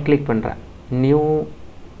ப்ராஜெக்டை ரைட் கிளிக் பண்ணுறேன், நியூ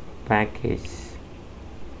பேக்கேஜ்,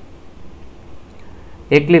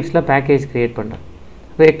 எக்லிப்ஸில் பேக்கேஜ் க்ரியேட் பண்ணுறேன்.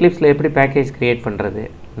 இப்போ எக்லிப்ஸில் எப்படி பேக்கேஜ் க்ரியேட் பண்ணுறது,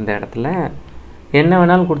 இந்த இடத்துல என்ன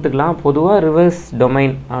வேணாலும் கொடுத்துக்கலாம். பொதுவாக reverse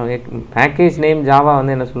domain, package name Java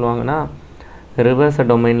வந்து என்ன சொல்லுவாங்கன்னா ரிவர்ஸ்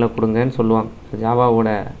டொமைனில் கொடுங்கன்னு சொல்லுவாங்க. ஜாவாவோட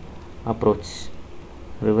approach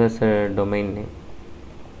reverse domain name.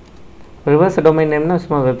 Reverse domain நேம்னா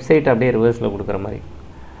சும்மா வெப்சைட் அப்படியே ரிவர்ஸில் கொடுக்குற மாதிரி,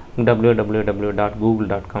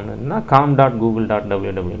 www.google.com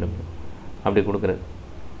com.google.www அப்படி கொடுக்குறது.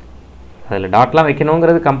 அதில் டாட்லாம்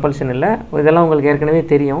வைக்கணுங்கிறது கம்பல்ஷன் இல்லை, இதெல்லாம் உங்களுக்கு ஏற்கனவே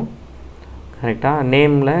தெரியும். கரெக்டாக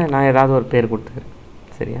நேமில் நான் ஏதாவது ஒரு பேர் கொடுத்துக்கிறேன்.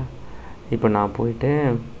 சரியா, இப்போ நான் போயிட்டு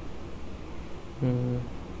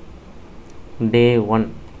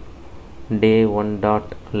day 1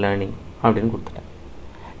 டாட் லேர்னிங் அப்படின்னு கொடுத்துட்டேன்.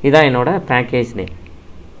 இதான் என்னோடய பேக்கேஜ் நேம்.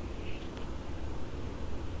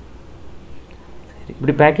 சரி,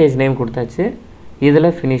 இப்படி பேக்கேஜ் நேம் கொடுத்தாச்சு.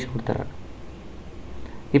 இதில் ஃபினிஷ் கொடுத்துட்றேன்.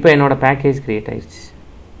 இப்போ என்னோடய பேக்கேஜ் க்ரியேட் ஆயிடுச்சு.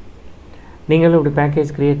 நீங்களும் இப்படி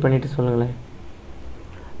பேக்கேஜ் க்ரியேட் பண்ணிவிட்டு சொல்லுங்களேன்.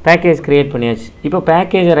 பேக்கேஜ் க்ரியேட் பண்ணியாச்சு. இப்போ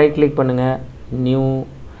பேக்கேஜை ரைட் கிளிக் பண்ணுங்கள், நியூ,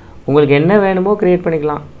 உங்களுக்கு என்ன வேணுமோ க்ரியேட்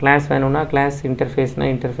பண்ணிக்கலாம். கிளாஸ் வேணும்னா கிளாஸ்,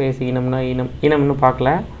 இன்டர்ஃபேஸ்னால் இன்டர்ஃபேஸ், இனம்னா இனம்னு பார்க்கல.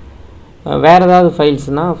 வேறு ஏதாவது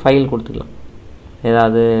ஃபைல்ஸ்னால் ஃபைல் கொடுத்துக்கலாம்.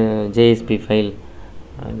 ஏதாவது ஜேஎஸ்பி ஃபைல்,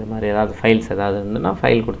 இந்த மாதிரி ஏதாவது ஃபைல்ஸ் ஏதாவது இருந்ததுன்னா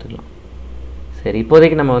ஃபைல் கொடுத்துக்கலாம். சரி,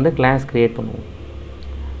 இப்போதைக்கு நம்ம வந்து கிளாஸ் க்ரியேட் பண்ணுவோம்.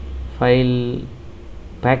 File,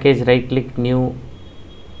 package right click, new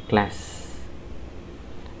class.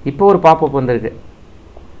 இப்போ ஒரு பாப்அப் வந்திருக்கு.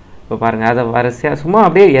 இப்போ பாருங்கள், அதை வரிசையாக சும்மா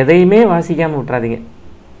அப்படியே எதையுமே வாசிக்காமல் விட்றாதீங்க.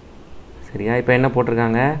 சரியா, இப்போ என்ன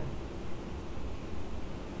போட்டிருக்காங்க,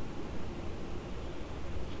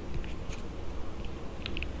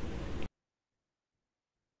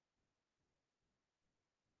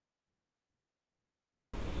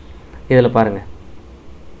 இதில் பாருங்கள்,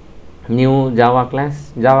 new Java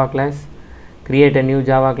class create a new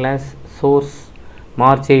Java class, source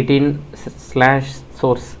March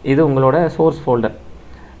 18/source. இது உங்களோட சோர்ஸ் ஃபோல்டர்,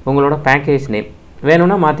 உங்களோட பேக்கேஜ் நேம்.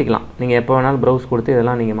 வேணும்னா மாற்றிக்கலாம். நீங்கள் எப்போ வேணாலும் ப்ரௌஸ் கொடுத்து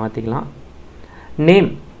இதெல்லாம் நீங்கள் மாற்றிக்கலாம். நேம்,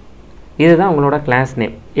 இதுதான் உங்களோட கிளாஸ்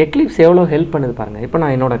நேம். எக்லிப்ஸ் எவ்வளோ ஹெல்ப் பண்ணுது பாருங்கள். இப்போ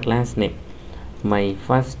நான் என்னோடய class name my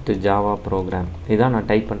first Java program, இதுதான் நான்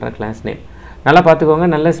டைப் பண்ணுற கிளாஸ் நேம். நல்லா பார்த்துக்கோங்க,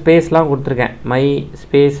 நல்ல ஸ்பேஸ்லாம் கொடுத்துருக்கேன். My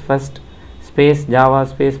space first space Java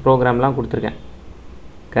space ப்ரோக்ராம்லாம் கொடுத்துருக்கேன்.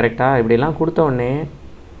 கரெக்டாக? இப்படிலாம் கொடுத்த உடனே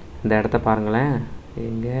இந்த இடத்த பாருங்களேன்,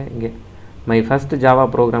 இங்கே மை ஃபஸ்ட் ஜாவா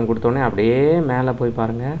ப்ரோக்ராம் கொடுத்தோடனே அப்படியே மேலே போய்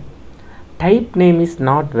பாருங்கள். Type name is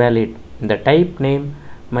not valid. இந்த type name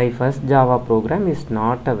my first Java program is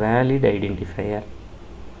not a valid identifier.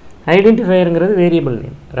 ஐடென்டிஃபையருங்கிறது variable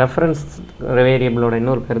name, reference வேரியபிளோட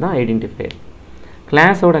இன்னொரு பேர் தான் ஐடென்டிஃபையர்.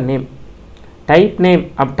 கிளாஸோட நேம் டைப் நேம்.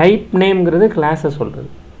 டைப் நேம்ங்கிறது கிளாஸை சொல்கிறது,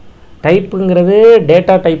 டைப்புங்கிறது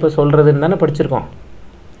டேட்டா டைப்பை சொல்கிறதுன்னு தானே படிச்சிருக்கோம்.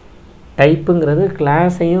 டைப்புங்கிறது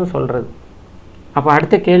கிளாஸையும் சொல்கிறது. அப்போ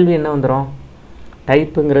அடுத்த கேள்வி என்ன வந்துடும்?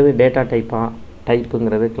 டைப்புங்கிறது டேட்டா டைப்பா,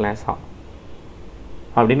 டைப்புங்கிறது கிளாஸா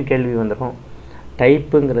அப்படின்னு கேள்வி வந்துடும்.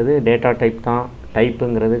 டைப்புங்கிறது டேட்டா டைப் தான்,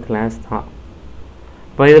 டைப்புங்கிறது கிளாஸ் தான்.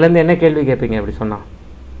 இப்போ இதுலேருந்து என்ன கேள்வி கேட்பீங்க அப்படி சொன்னால்?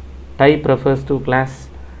 Type refers to class,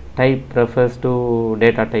 type refers to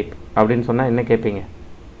data type அப்படின்னு சொன்னால் என்ன கேட்பீங்க?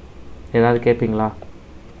 ஏதாவது கேட்பீங்களா?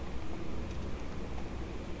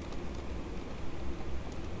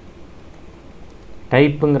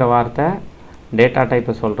 டைப்புங்கிற வார்த்தை டேட்டா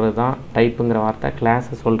டைப்பை சொல்கிறது தான், டைப்புங்கிற வார்த்தை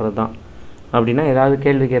கிளாஸை சொல்கிறது தான் அப்படின்னா ஏதாவது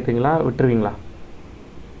கேள்வி கேட்பீங்களா, விட்டுருவீங்களா?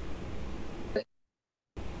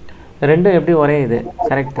 ரெண்டும் எப்படி ஒரே இது?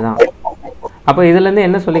 கரெக்ட் தான். அப்போ இதுலேருந்து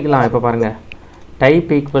என்ன சொல்லிக்கலாம்? இப்போ பாருங்கள், type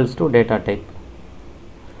equals to data type,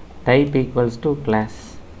 type equals to class.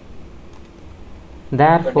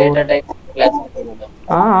 Therefore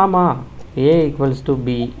ஆமாம், A equals to B,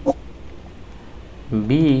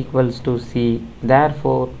 B equals to C,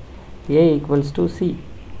 therefore A equals to C.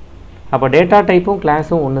 அப்போ டேட்டா டைப்பும்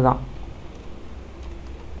கிளாஸும் ஒன்று தான்.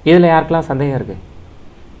 இதில் யாருக்கெல்லாம் சந்தேகம் இருக்குது?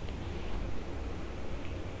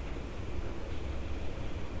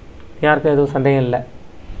 யாருக்கும் எதுவும் சந்தேகம் இல்லை?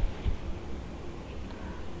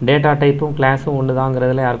 டேட்டா டைப்பும் கிளாஸும் ஒன்று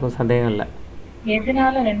தாங்கிறதுல யாருக்கும் சந்தேகம் இல்லை.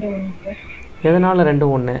 எதனால்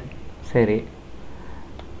ரெண்டும் ஒன்று? சரி,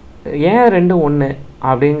 ஏன் ரெண்டும் ஒன்று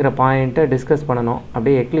அப்படிங்கிற பாயிண்ட்டை டிஸ்கஸ் பண்ணணும்.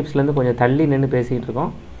 அப்படியே எக்லிப்ஸ்லேருந்து கொஞ்சம் தள்ளி நின்று பேசிகிட்டு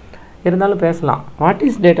இருக்கோம், இருந்தாலும் பேசலாம். வாட்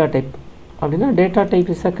இஸ் டேட்டா டைப் அப்படின்னா, data type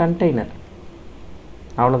is a container,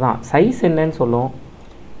 அவ்வளோதான். சைஸ் என்னன்னு சொல்லும்,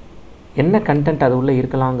 என்ன கண்டென்ட் அது உள்ளே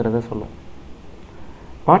இருக்கலாங்கிறத சொல்லும்.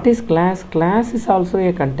 What is class? Class is also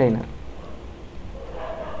A container,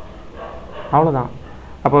 அவ்வளோதான்.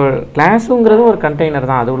 அப்போ கிளாஸுங்கிறது ஒரு கண்டெய்னர்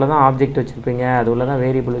தான். அது உள்ள தான் ஆப்ஜெக்ட் வச்சுருப்பீங்க, அது உள்ள தான்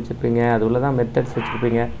வேரியபிள் வச்சுருப்பீங்க, அது உள்ள தான் மெத்தட்ஸ்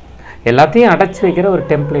வச்சுருப்பீங்க, எல்லாத்தையும் அடைச்சி வைக்கிற ஒரு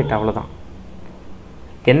டெம்ப்ளேட், அவ்வளோதான்.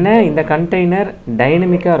 என்ன, இந்த கண்டெய்னர்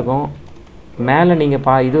டைனமிக்காக இருக்கும். மேலே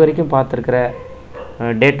நீங்கள் இது வரைக்கும் பார்த்துருக்கிற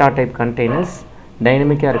டேட்டா டைப் கண்டெய்னர்ஸ்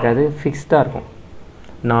டைனமிக்காக இருக்காது, ஃபிக்ஸ்டாக இருக்கும்.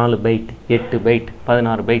 4 பைட் 8 பைட்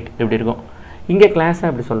 16 பைட் இப்படி இருக்கும். இங்கே கிளாஸை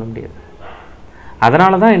அப்படி சொல்ல முடியாது.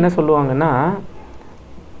 அதனால தான் என்ன சொல்லுவாங்கன்னா,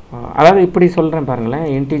 அதாவது இப்படி சொல்கிறேன் பாருங்களேன்,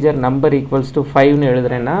 இன்டீஜர் நம்பர் ஈக்குவல்ஸ் டு 5ன்னு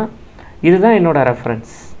எழுதுறேன்னா இதுதான் என்னோடய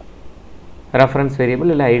ரெஃபரன்ஸ் வேரியபிள்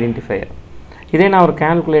இல்லை ஐடென்டிஃபையர். இதே நான் ஒரு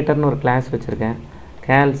கால்குலேட்டர்னு ஒரு கிளாஸ் வச்சுருக்கேன்,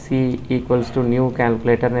 Khel C equals to new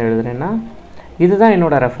கால்குலேட்டர்னு எழுதுறேன்னா இதுதான்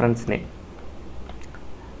என்னோடய ரெஃபரன்ஸ் நேம்.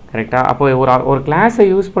 கரெக்டாக? அப்போ ஒரு கிளாஸை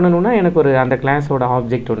யூஸ் பண்ணணுன்னா எனக்கு அந்த கிளாஸோட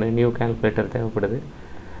ஆப்ஜெக்ட் ஒன்று நியூ கால்குலேட்டர் தேவைப்படுது.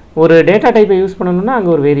 ஒரு டேட்டா டைப்பை யூஸ் பண்ணணுன்னா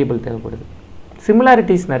அங்கே ஒரு வேரியபிள் தேவைப்படுது.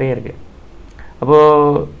 சிமிலாரிட்டிஸ் நிறைய இருக்குது.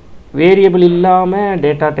 அப்போது வேரியபிள் இல்லாமல்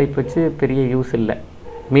டேட்டா டைப் வச்சு பெரிய யூஸ் இல்லை,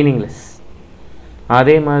 மீனிங்லெஸ்.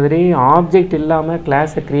 அதே மாதிரி ஆப்ஜெக்ட் இல்லாமல்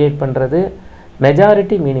கிளாஸை க்ரியேட் பண்ணுறது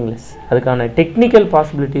மெஜாரிட்டி மீனிங்லெஸ். அதுக்கான டெக்னிக்கல்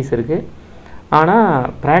பாசிபிலிட்டிஸ் இருக்குது, ஆனால்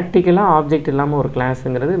ப்ராக்டிக்கலாக ஆப்ஜெக்ட் இல்லாமல் ஒரு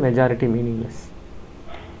கிளாஸுங்கிறது மெஜாரிட்டி மீனிங்லெஸ்.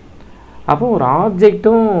 அப்போ ஒரு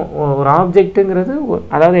ஆப்ஜெக்ட்டுங்கிறது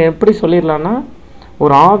அதாவது எப்படி சொல்லிடலான்னா,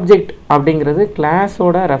 ஒரு ஆப்ஜெக்ட் அப்படிங்கிறது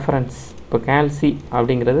கிளாஸோட ரெஃபரன்ஸ். இப்போ கேல்சி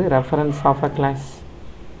அப்படிங்கிறது reference of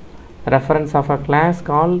a class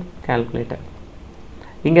call calculator.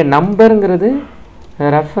 இங்கே நம்பருங்கிறது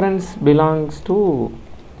ரெஃபரன்ஸ் பிலாங்ஸ் டு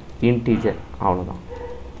இன்டீஜர், அவ்வளோதான்.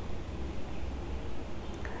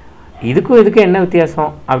 இதுக்கும் என்ன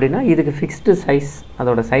வித்தியாசம் அப்படின்னா, இதுக்கு ஃபிக்ஸ்டு சைஸ்,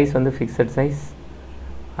 அதோட சைஸ் வந்து ஃபிக்ஸட் சைஸ்,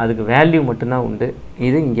 அதுக்கு வேல்யூ மட்டும்தான் உண்டு.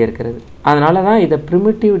 இது இங்கே இருக்கிறது. அதனால தான் இதை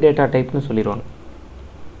ப்ரிமிட்டிவ் டேட்டா டைப்னு சொல்லிடுவாங்க.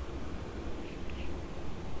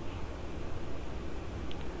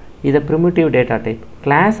 இதை ப்ரிமிட்டிவ் டேட்டா டைப்.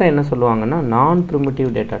 கிளாஸை என்ன சொல்லுவாங்கன்னா நான் ப்ரிமிட்டிவ்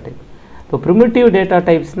டேட்டா டைப். இப்போ primitive data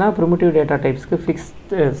டைப்ஸ்னால் primitive data டைப்ஸ்க்கு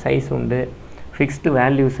fixed size உண்டு, ஃபிக்ஸ்டு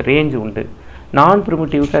வேல்யூஸ் ரேஞ்ச் உண்டு. நான்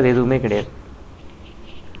ப்ரிமிட்டிவ்க்கு அது எதுவுமே கிடையாது.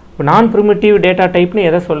 இப்போ நான் ப்ரிமிட்டிவ் டேட்டா டைப்னு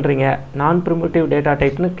எதை சொல்கிறீங்க? நான் ப்ரிமிட்டிவ் டேட்டா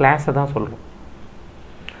டைப்னு கிளாஸை தான் சொல்கிறோம்.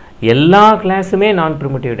 எல்லா கிளாஸுமே நான்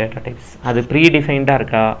ப்ரிமிட்டிவ் டேட்டா டைப்ஸ். அது ப்ரீ டிஃபைன்டாக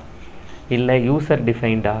இருக்கா இல்லை யூசர்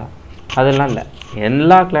டிஃபைன்டா அதெல்லாம் இல்லை,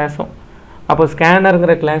 எல்லா கிளாஸும். அப்போ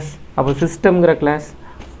ஸ்கேனருங்கிற கிளாஸ், அப்போ சிஸ்டம்ங்கிற கிளாஸ்,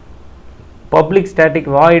 பப்ளிக் ஸ்டாட்டிக்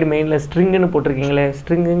வாய்டு மெயினில் ஸ்ட்ரிங்குன்னு போட்டிருக்கீங்களே,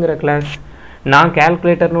 ஸ்ட்ரிங்குங்கிற கிளாஸ், நான்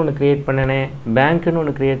கேல்குலேட்டர்னு ஒன்று க்ரியேட் பண்ணினேன், பேங்க்குன்னு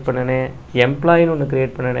ஒன்று க்ரியேட் பண்ணினேன், எம்ப்ளாயின்னு ஒன்று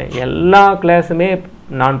க்ரியேட் பண்ணினேன், எல்லா கிளாஸுமே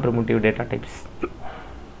நான் ப்ரிமிட்டிவ் டேட்டா டைப்ஸ்.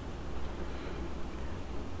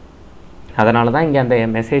 அதனால தான் இங்கே அந்த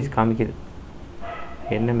மெசேஜ் காமிக்குது.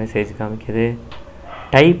 என்ன மெசேஜ் காமிக்குது?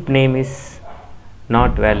 Type name is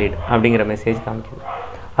not valid அப்படிங்கிற மெசேஜ் காமிக்குது.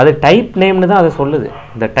 அது டைப் நேம்னு தான் அதை சொல்லுது.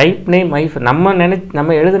 இந்த டைப் நேம்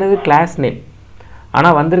நம்ம எழுதுனது கிளாஸ் நேம்,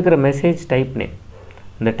 ஆனால் வந்திருக்கிற மெசேஜ் டைப் நேம்.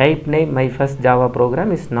 இந்த type name my first Java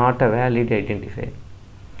program is not a valid identifier.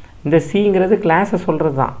 இந்த சிங்கிறது கிளாஸை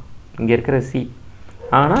சொல்கிறது தான், இங்கே இருக்கிற சி,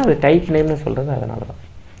 ஆனால் அது டைப் நேம்னு சொல்கிறது அதனால தான்.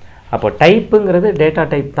 அப்போ டைப்புங்கிறது டேட்டா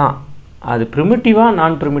டைப் தான், அது ப்ரிமிட்டிவாக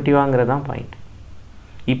நான் ப்ரிமிட்டிவாங்கிறது தான் பாயிண்ட்.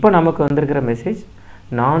 இப்போ நமக்கு வந்திருக்கிற மெசேஜ்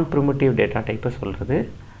நான் ப்ரிமிட்டிவ் டேட்டா டைப்பை சொல்கிறது,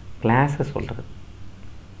 கிளாஸை சொல்கிறது.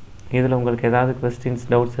 இதில் உங்களுக்கு ஏதாவது கொஸ்டின்ஸ்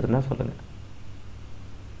டவுட்ஸ் இருந்தால் சொல்லுங்கள்.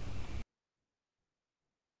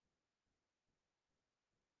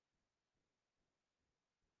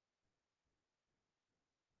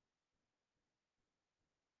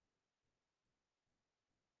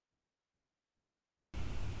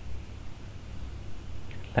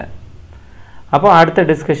 அப்போ அடுத்த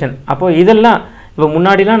டிஸ்கஷன். அப்போது இதெல்லாம் இப்போ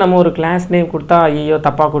முன்னாடிலாம் நம்ம ஒரு கிளாஸ் நேம் கொடுத்தா ஐயோ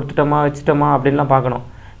தப்பாக கொடுத்துட்டோமா வச்சுட்டோமா அப்படின்லாம் பார்க்கணும்.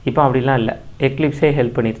 இப்போ அப்படிலாம் இல்லை, எக்லிப்ஸே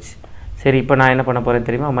ஹெல்ப் பண்ணிடுச்சு. சரி, இப்போ நான் என்ன பண்ண போகிறேன்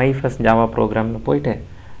தெரியுமா? மை ஃபர்ஸ்ட் ஜாவா ப்ரோக்ராம்னு போயிட்டு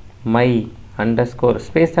மை அண்டர்ஸ்கோர்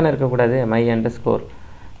ஸ்பேஸ் தானே இருக்கக்கூடாது, my underscore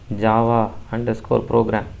Java underscore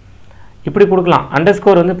program இப்படி கொடுக்கலாம்.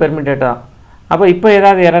 அண்டர்ஸ்கோர் வந்து பெர்மிட்டடா. அப்போ இப்போ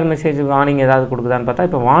ஏதாவது எரர் மெசேஜ் வார்னிங் ஏதாவது கொடுக்குதான்னு பார்த்தா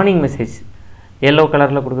இப்போ வார்னிங் மெசேஜ் எல்லோ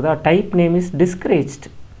கலரில் கொடுக்குதா, டைப் நேம் இஸ் டிஸ்கரேஜ்டு.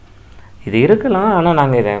 இது இருக்கலாம், ஆனால்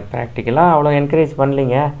நாங்கள் இதை ப்ராக்டிக்கலாக அவ்வளோ encourage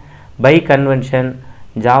பண்ணலிங்க. By convention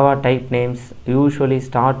Java type names usually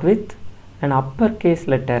start with and upper case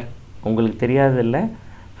letter. உங்களுக்கு தெரியாது இல்லை,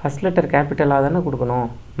 ஃபஸ்ட் லெட்டர் கேபிட்டலாக தானே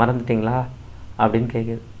கொடுக்கணும், மறந்துட்டிங்களா அப்படின்னு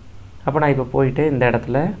கேட்குது. அப்போ நான் இப்போ போயிட்டு இந்த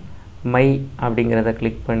இடத்துல மை அப்படிங்கிறத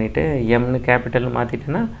கிளிக் பண்ணிவிட்டு எம்னு கேபிட்டல்னு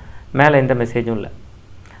மாற்றிட்டேன்னா மேலே எந்த மெசேஜும் இல்லை.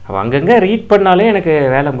 அப்போ அங்கங்கே ரீட் பண்ணாலே எனக்கு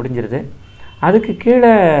வேலை முடிஞ்சிருது. அதுக்கு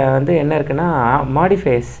கீழே வந்து என்ன இருக்குன்னா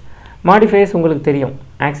மாடிஃபைஸ் உங்களுக்கு தெரியும்,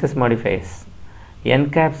 ஆக்சஸ் மாடிஃபைஸ்,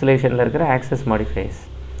 என்கேப்சுலேஷனில் இருக்கிற ஆக்சஸ் மாடிஃபைஸ்.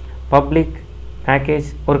 பப்ளிக் பேக்கேஜ்,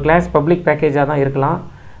 ஒரு கிளாஸ் பப்ளிக் பேக்கேஜாக தான் இருக்கலாம்,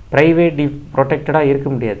 ப்ரைவேட் ப்ரொடெக்டடாக இருக்க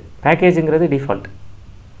முடியாது. பேக்கேஜுங்கிறது டிஃபால்ட்,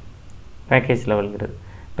 பேக்கேஜ் லெவலுங்கிறது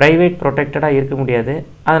ப்ரைவேட் ப்ரொடெக்டடாக இருக்க முடியாது,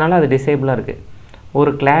 அதனால் அது டிசேபிளாக இருக்குது.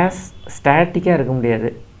 ஒரு கிளாஸ் ஸ்டாட்டிக்காக இருக்க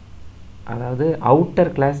முடியாது, அதாவது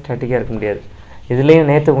அவுட்டர் கிளாஸ் ஸ்டாட்டிக்காக இருக்க முடியாது.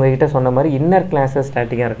 இதுலேயும் நேற்று உங்கள்கிட்ட சொன்ன மாதிரி இன்னர் கிளாஸை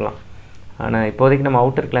ஸ்டாட்டிக்காக இருக்கலாம், ஆனால் இப்போதைக்கு நம்ம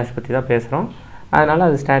அவுட்டர் கிளாஸ் பற்றி தான் பேசுகிறோம். அதனால்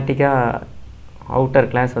அது ஸ்டாட்டிக்காக, அவுட்டர்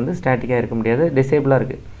கிளாஸ் வந்து ஸ்டாட்டிக்காக இருக்க முடியாது, டிசேபிளாக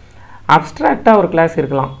இருக்குது. அப்ஸ்ட்ராக்டாக ஒரு கிளாஸ்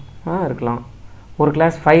இருக்கலாம், இருக்கலாம். ஒரு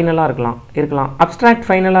கிளாஸ் ஃபைனலாக இருக்கலாம். அப்ஸ்ட்ராக்ட்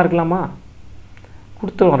ஃபைனலாக இருக்கலாமா?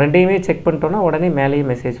 கொடுத்துரும், ரெண்டையுமே செக் பண்ணிட்டோன்னா உடனே மேலேயே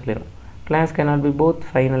மெசேஜ் சொல்லிடும், class cannot be both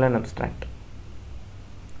final and abstract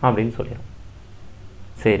அப்படின்னு சொல்லிடும்.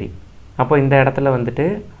 சரி, அப்போ இந்த இடத்துல வந்துட்டு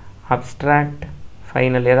அப்ஸ்ட்ராக்ட்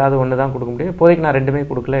ஃபைனல் ஏதாவது ஒன்று தான் கொடுக்க முடியும். இப்போதைக்கு நான் ரெண்டுமே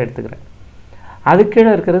கொடுக்கல, எடுத்துக்கிறேன். அது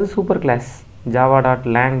கீழே இருக்கிறது super class Java dot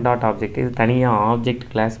lang dot object. இது தனியாக ஆப்ஜெக்ட்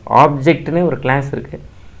கிளாஸ், ஆப்ஜெக்ட்னே ஒரு கிளாஸ் இருக்குது,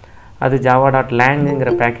 அது ஜாவா டாட்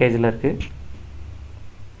லேங்குங்கிற பேக்கேஜில் இருக்குது.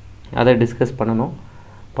 அதை டிஸ்கஸ்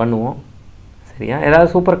பண்ணுவோம். சரியா? ஏதாவது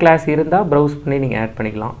சூப்பர் கிளாஸ் இருந்தால் ப்ரௌஸ் பண்ணி நீங்கள் ஆட்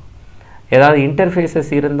பண்ணிக்கலாம். ஏதாவது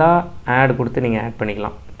இன்டர்ஃபேஸஸ் இருந்தால் ஆட் கொடுத்து நீங்கள் ஆட்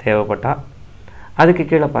பண்ணிக்கலாம் தேவைப்பட்டால். அதுக்கு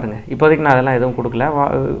கீழே பாருங்கள், இப்போதைக்கு நான் அதெல்லாம் எதுவும் கொடுக்கல.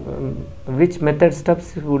 Which method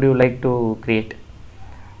steps would you like to create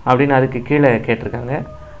அப்படின்னு அதுக்கு கீழே கேட்டிருக்காங்க.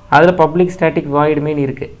 அதில் பப்ளிக் ஸ்டாட்டிக் வாய்டு மெயின்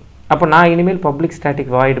இருக்குது. அப்போ நான் இனிமேல் பப்ளிக்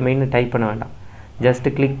ஸ்டாட்டிக் வாய்டு மெயின்னு டைப் பண்ண வேண்டாம்,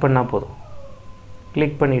 ஜஸ்ட்டு கிளிக் பண்ணால் போதும்.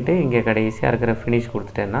 கிளிக் பண்ணிவிட்டு இங்கே கடைசியாக இருக்கிற ஃபினிஷ்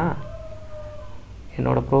கொடுத்துட்டேன்னா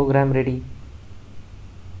என்னோடய ப்ரோக்ராம்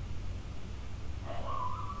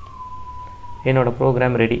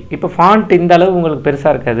ரெடி. இப்போ ஃபாண்ட் இந்த அளவு உங்களுக்கு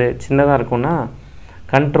பெருசாக இருக்காது, சின்னதாக இருக்கும்னா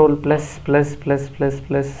கண்ட்ரோல் +++++,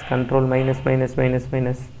 கண்ட்ரோல்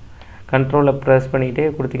 -, கண்ட்ரோலை ப்ரெஸ் பண்ணிக்கிட்டே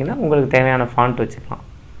கொடுத்தீங்கன்னா உங்களுக்கு தேவையான ஃபாண்ட் வச்சுக்கலாம்.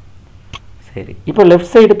 சரி, இப்போ லெஃப்ட்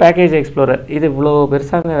சைடு பேக்கேஜ் எக்ஸ்ப்ளோரர், இது இவ்வளோ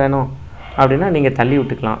பெருசாக வேணும் அப்படின்னா நீங்கள் தள்ளி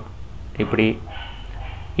விட்டுக்கலாம். இப்படி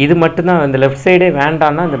இது மட்டும்தான், இந்த லெஃப்ட் சைடே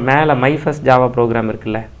வேண்டான்னா இந்த மேலே மை ஃபர்ஸ்ட் ஜாவா ப்ரோக்ராம்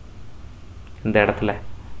இருக்குல்ல, இந்த இடத்துல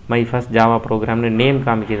மை ஃபர்ஸ்ட் ஜாவா ப்ரோக்ராம்னு நேம்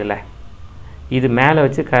காமிக்குதுல்ல, இது மேலே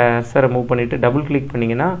வச்சு கர்சரை மூவ் பண்ணிவிட்டு டபுள் கிளிக்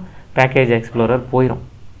பண்ணிங்கன்னா பேக்கேஜ் எக்ஸ்ப்ளோரர் போயிடும்.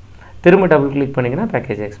 திரும்ப டபுள் கிளிக் பண்ணிங்கன்னா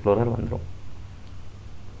பேக்கேஜ் எக்ஸ்ப்ளோரர் வந்துடும்.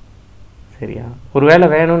 சரியா? ஒரு வேளை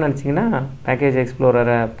வேணும்னு நினச்சிங்கன்னா பேக்கேஜ்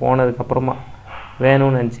எக்ஸ்ப்ளோரரை போனதுக்கப்புறமா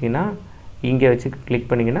வேணும்னு நினச்சிங்கன்னா இங்கே வச்சு கிளிக்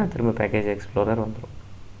பண்ணிங்கன்னா திரும்ப பேக்கேஜ் எக்ஸ்ப்ளோரர் வந்துடும்.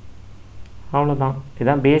 அவ்வளோதான்.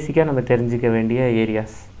 இதுதான் பேசிக்காக நம்ம தெரிஞ்சிக்க வேண்டிய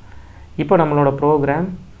ஏரியாஸ். இப்போ நம்மளோட ப்ரோக்ராம்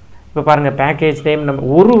இப்போ பாருங்கள், பேக்கேஜ் நேம் நம்ம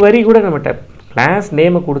ஒரு வரி கூட நம்ம கிளாஸ்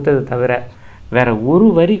நேமை கொடுத்தது தவிர வேறு ஒரு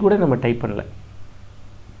வரி கூட நம்ம டைப் பண்ணல.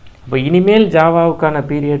 இப்போ இனிமேல் ஜாவாவுக்கான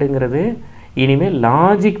பீரியடுங்கிறது இனிமேல்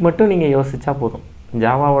லாஜிக் மட்டும் நீங்கள் யோசித்தா போதும்.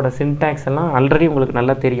 ஜாவாவோட சின்டாக்ஸ் எல்லாம் ஆல்ரெடி உங்களுக்கு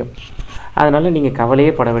நல்லா தெரியும். அதனால் நீங்கள்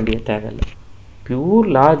கவலையே பட வேண்டிய தேவையில்லை. பியூர்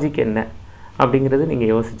லாஜிக் என்ன அப்படிங்கிறது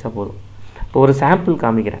நீங்கள் யோசித்தா போதும். இப்போ ஒரு சாம்பிள்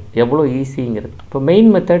காமிக்கிறேன் எவ்வளோ ஈஸிங்கிறது. இப்போ மெயின்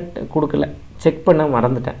மெத்தட் கொடுக்கல, செக் பண்ண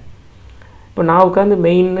மறந்துட்டேன். இப்போ நான் உட்காந்து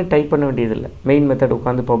மெயின்னு டைப் பண்ண வேண்டியதில்லை. மெயின் மெத்தட்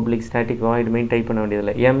உட்காந்து public static void main type பண்ண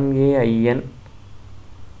வேண்டியதில்லை. MAIN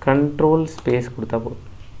கண்ட்ரோல் ஸ்பேஸ் கொடுத்தா போதும்.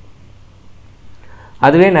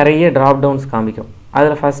 அதுவே நிறைய ட்ராப் டவுன்ஸ் காமிக்கும்.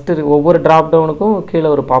 அதில் ஃபஸ்ட்டு ஒவ்வொரு ட்ராப் டவுனுக்கும் கீழே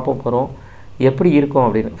ஒரு பாப்பப் வரும், எப்படி இருக்கும்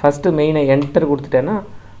அப்படின்னு. First மெயினை enter கொடுத்துட்டேன்னா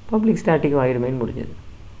public static void main முடிஞ்சது.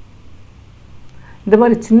 இந்த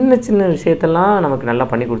மாதிரி சின்ன சின்ன விஷயத்தெல்லாம் நமக்கு நல்லா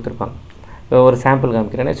பண்ணி கொடுத்துருப்பாங்க. ஒரு சாம்பிள்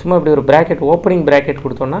காமிக்கிறேன். சும்மா இப்படி ஒரு ப்ராக்கெட் ஓப்பனிங் ப்ராக்கெட்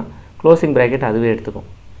கொடுத்தோன்னா க்ளோசிங் ப்ராக்கெட் அதுவே எடுத்துக்கும்.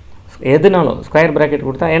 எதுனாலும் ஸ்கொயர் ப்ராக்கெட்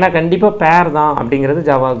கொடுத்தா, ஏன்னா கண்டிப்பாக பேர் தான் அப்படிங்கிறது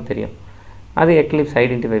ஜாவாவுக்கு தெரியும். அது எக்லிப்ஸ்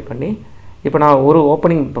ஐடென்டிஃபை பண்ணி இப்போ நான் ஒரு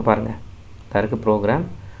ஓப்பனிங் இப்போ பாருங்கள் அதற்கு ப்ரோக்ராம்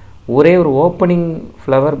ஒரே ஒரு ஓப்பனிங்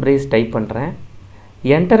ஃப்ளவர் பிரேஸ் டைப் பண்ணுறேன்.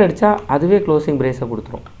 என்டர் அடித்தா அதுவே க்ளோசிங் பிரேஸை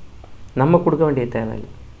கொடுத்துரும். நம்ம கொடுக்க வேண்டிய தேவையில்லை.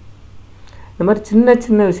 இந்த மாதிரி சின்ன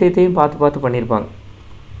சின்ன விஷயத்தையும் பார்த்து பார்த்து பண்ணியிருப்பாங்க.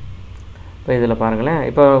 இப்போ இதில் பாருங்களேன்.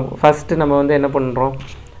 இப்போ ஃபஸ்ட்டு நம்ம வந்து என்ன பண்ணுறோம்,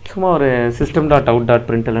 சும்மா ஒரு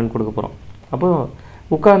system.out.println கொடுக்க போகிறோம். அப்போது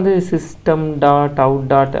உட்காந்து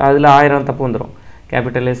system.out. அதில் 1000 தப்பு வந்துடும்.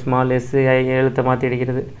 கேபிட்டல் எஸ் ஸ்மால் எஸ் எழுத்தை மாற்றி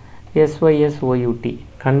அடிக்கிறது. SYSOUT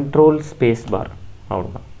கண்ட்ரோல் ஸ்பேஸ் பார்,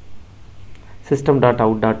 அவ்வளோதான்.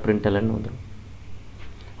 system.out.println வந்துடும்.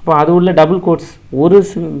 அப்போ அது உள்ள டபுள் கோட்ஸ், ஒரு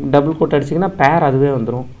டபுள் கோட் அடிச்சிங்கன்னா பேர் அதுவே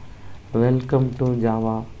வந்துடும். வெல்கம் டு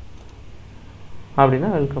ஜாவா அப்படின்னா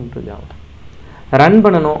வெல்கம் டு ஜாவா. ரன்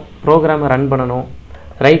பண்ணணும், ப்ரோக்ராமை ரன் பண்ணணும்.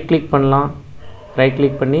 ரைட் கிளிக் பண்ணலாம். ரைட்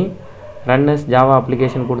கிளிக் பண்ணி ரன் அஸ் ஜாவா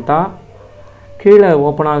அப்ளிகேஷன் கொடுத்தா கீழே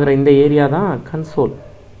ஓப்பன் ஆகிற இந்த ஏரியா தான் கன்சோல்.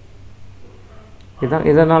 இதுதான்,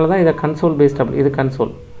 இதனால தான் இதை கன்சோல் பேஸ்ட். இது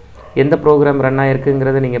கன்சோல். எந்த ப்ரோக்ராம் ரன்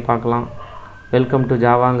ஆகிருக்குங்கிறத நீங்கள் பார்க்கலாம். வெல்கம் டு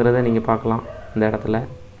ஜாவாங்கிறத நீங்கள் பார்க்கலாம் இந்த இடத்துல.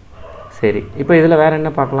 சரி, இப்போ இதில் வேறு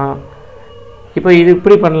என்ன பார்க்கலாம். இப்போ இது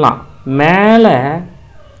இப்படி பண்ணலாம். மேலே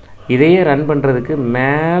இதையே ரன் பண்ணுறதுக்கு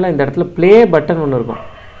மேலே இந்த இடத்துல ப்ளே பட்டன் ஒன்று இருக்கும்.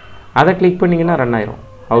 அதை கிளிக் பண்ணிங்கன்னா ரன் ஆயிரும்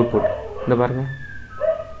அவுட்புட். இந்த பாருங்கள்,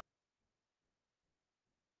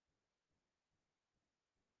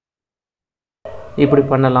 இப்படி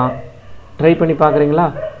பண்ணலாம். ட்ரை பண்ணி பார்க்குறீங்களா?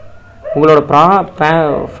 உங்களோட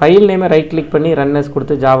ஃபைல் நேமை ரைட் கிளிக் பண்ணி ரன்னர்ஸ்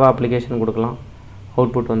கொடுத்து ஜாவா அப்ளிகேஷன் கொடுக்கலாம்,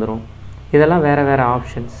 அவுட்புட் வந்துடும். இதெல்லாம் வேறு வேறு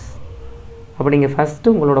ஆப்ஷன்ஸ். அப்போ நீங்கள்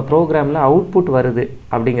ஃபஸ்ட்டு உங்களோட ப்ரோக்ராமில் அவுட்புட் வருது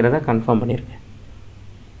அப்படிங்கிறத கன்ஃபார்ம் பண்ணியிருக்கேன்.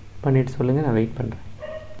 பண்ணிவிட்டு சொல்லுங்கள், நான் வெயிட் பண்ணுறேன்.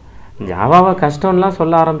 ஜாவாவை கஷ்டம்லாம்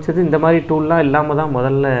சொல்ல ஆரம்பித்தது இந்த மாதிரி டூல்லாம் இல்லாமல் தான்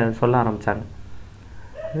முதல்ல சொல்ல ஆரம்பித்தாங்க.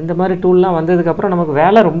 இந்த மாதிரி டூல்லாம் வந்ததுக்கப்புறம் நமக்கு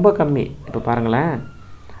வேலை ரொம்ப கம்மி. இப்போ பாருங்களேன்,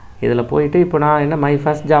 இதில் போயிட்டு இப்போ நான் என்ன மை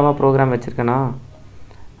ஃபஸ்ட் ஜாவா ப்ரோக்ராம் வச்சுருக்கேன்னா,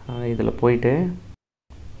 இதில் போயிட்டு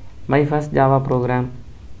my first Java program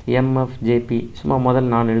MFJP சும்மா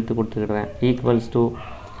முதல் நான் எழுத்து கொடுத்துக்கிடுறேன். ஈக்குவல்ஸ் டு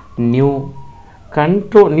நியூ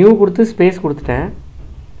நியூ கொடுத்து ஸ்பேஸ் கொடுத்துட்டேன்.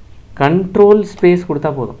 கண்ட்ரோல் ஸ்பேஸ் கொடுத்தா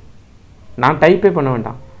போதும். நான் டைப்பே பண்ண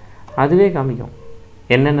வேண்டாம், அதுவே காமிக்கும்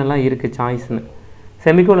என்னென்னலாம் இருக்குது சாய்ஸ்னு.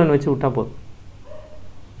 செமிகோலன் வச்சு விட்டால் போதும்.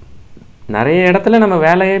 நிறைய இடத்துல நம்ம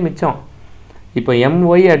வேலையே மிச்சம். இப்போ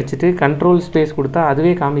MY அடிச்சுட்டு கண்ட்ரோல் ஸ்பேஸ் கொடுத்தா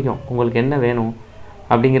அதுவே காமிக்கும் உங்களுக்கு என்ன வேணும்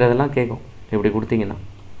அப்படிங்கிறதெல்லாம் கேட்கும். இப்படி கொடுத்தீங்கன்னா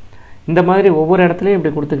இந்த மாதிரி ஒவ்வொரு இடத்துலையும்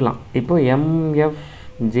இப்படி கொடுத்துக்கலாம். இப்போ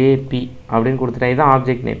MFJP அப்படின்னு கொடுத்துட்டேன். இதுதான்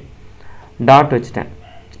ஆப்ஜெக்ட் நேம். டாட் வச்சுட்டேன்.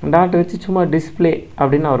 டாட் வச்சு சும்மா டிஸ்பிளே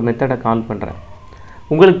அப்படின்னு ஒரு மெத்தடை கால் பண்ணுறேன்.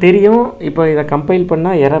 உங்களுக்கு தெரியும் இப்போ இதை கம்பைல்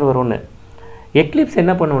பண்ணால் எரர் வரும்னு. எக்லிப்ஸ்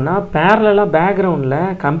என்ன பண்ணுவோன்னா பேரலாக பேக்ரவுண்டில்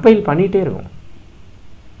கம்பைல் பண்ணிகிட்டே இருக்கும்.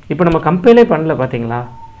 இப்போ நம்ம கம்பைலே பண்ணல பார்த்தீங்களா,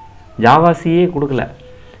 ஜாவா சியே கொடுக்கல.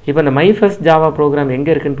 இப்போ இந்த மை ஃபஸ்ட் ஜாவா ப்ரோக்ராம்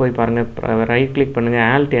எங்கே இருக்குதுன்னு போய் பாருங்கள். ரைட் கிளிக் பண்ணுங்கள்,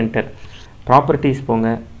 ஆல்ட் என்டர், ப்ராப்பர்ட்டிஸ் போங்க.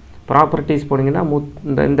 ப்ராப்பர்ட்டிஸ் போனீங்கன்னா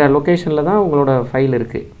இந்த லொக்கேஷனில் தான் உங்களோட ஃபைல்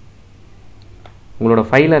இருக்குது. உங்களோட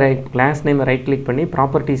ஃபைலை கிளாஸ் நேமை ரைட் கிளிக் பண்ணி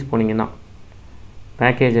ப்ராப்பர்ட்டிஸ் போனீங்கன்னா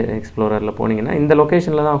பேக்கேஜ் எக்ஸ்ப்ளோரரில் போனீங்கன்னா இந்த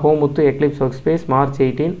லொக்கேஷனில் தான் ஹோம் முத்து எக்லிப்ஸ் ஒர்க் ஸ்பேஸ் March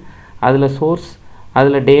 18 அதில் சோர்ஸ்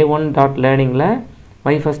அதில் day1.learningல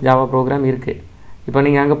மை ஃபஸ்ட் ஜாவா ப்ரோக்ராம் இருக்குது. இப்போ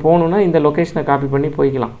நீங்கள் அங்கே போகணுன்னா இந்த லொக்கேஷனை காப்பி பண்ணி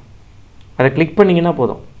போய்க்கலாம். அதை கிளிக் பண்ணிங்கன்னா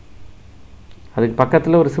போதும். அதுக்கு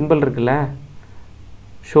பக்கத்தில் ஒரு சிம்பிள் இருக்குல்ல,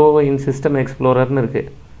 ஷோ இன் சிஸ்டம் எக்ஸ்ப்ளோரர்னு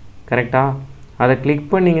இருக்குது, கரெக்டாக? அதை கிளிக்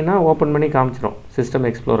பண்ணிங்கன்னா ஓப்பன் பண்ணி காமிச்சிடும் சிஸ்டம்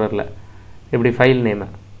எக்ஸ்ப்ளோரரில். இப்படி ஃபைல் நேமை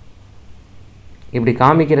இப்படி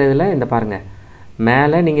காமிக்கிறதுல இந்த பாருங்கள்,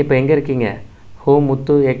 மேலே நீங்கள் இப்போ எங்கே இருக்கீங்க, Home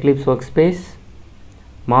Muthu Eclipse Workspace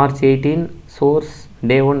March 18 source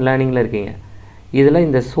day 1 learningல இருக்கீங்க. இதில்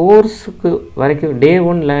இந்த சோர்ஸுக்கு வரைக்கும் day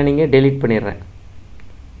 1 லேர்னிங்கை டெலீட் பண்ணிடுறேன்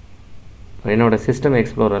என்னோட சிஸ்டம்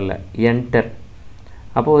எக்ஸ்ப்ளோரரில். என்டர்.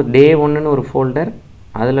 அப்போது day 1ன்னு ஒரு ஃபோல்டர்,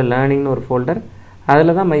 அதில் லேர்னிங்னு ஒரு ஃபோல்டர்,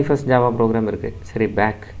 அதில் தான் மை ஃபர்ஸ்ட் ஜாவா ப்ரோக்ராம் இருக்குது. சரி,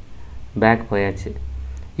 பேக் போயாச்சு.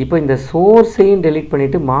 இப்போ இந்த சோர்ஸையும் டெலீட்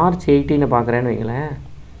பண்ணிவிட்டு மார்ச் 18 பார்க்குறேன்னு வைங்களேன்.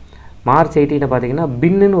 மார்ச் 18 பார்த்தீங்கன்னா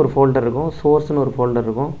பின்னு ஒரு ஃபோல்டர் இருக்கும், சோர்ஸ்னு ஒரு ஃபோல்டர்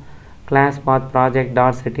இருக்கும், கிளாஸ் பாத் ப்ராஜெக்ட்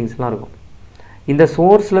டாட் செட்டிங்ஸ்லாம் இருக்கும். இந்த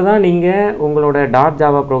சோர்ஸில் தான் நீங்கள் உங்களோட டாட்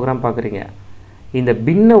ஜாவா ப்ரோக்ராம் பார்க்குறீங்க. இந்த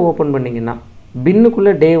பின்னை ஓப்பன் பண்ணிங்கன்னா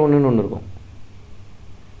பின்னுக்குள்ளே day 1ன்னு ஒன்று இருக்கும்.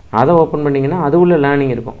 அதை ஓப்பன் பண்ணிங்கன்னா அது உள்ள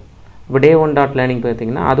லேர்னிங் இருக்கும். இப்போ day 1 டாட் லேர்னிங்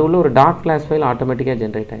பார்த்தீங்கன்னா அது உள்ள ஒரு டாட் கிளாஸ் ஃபைல் ஆட்டோமேட்டிக்காக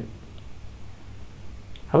ஜென்ரேட் ஆகிடும்.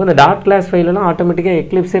 அப்போ இந்த டாட் கிளாஸ் ஃபைலெலாம் ஆட்டோமேட்டிக்காக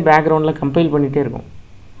எக்லிப்ஸே பேக்ரவுண்டில் கம்பைல் பண்ணிகிட்டே இருக்கும்.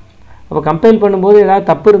 அப்போ கம்பைல் பண்ணும்போது ஏதாவது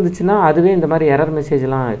தப்பு இருந்துச்சுன்னா அதுவே இந்த மாதிரி எரர்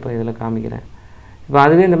மெசேஜெலாம் இப்போ இதில் காமிக்கிறேன். இப்போ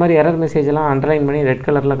அதுவே இந்த மாதிரி எரர் மெசேஜெல்லாம் அண்டர்லைன் பண்ணி ரெட்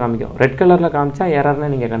கலரில் காமிக்கும். ரெட் கலரில் காமிச்சா எரர்னு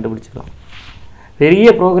நீங்கள் கண்டுபிடிச்சிக்கலாம். பெரிய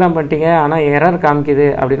ப்ரோக்ராம் பண்ணிட்டீங்க ஆனால் எரர் காமிக்குது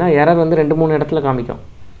அப்படின்னா எரர் வந்து 2-3 இடத்துல காமிக்கும்.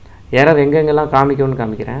 எரர் எங்கெங்கெல்லாம் காமிக்கும்னு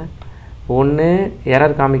காமிக்கிறேன். ஒன்று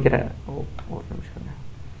எரர் காமிக்கிற ஒரு நிமிஷம்,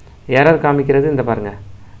 எரர் காமிக்கிறது இந்த பாருங்கள்,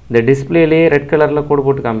 இந்த டிஸ்பிளேலே ரெட் கலரில் கோடு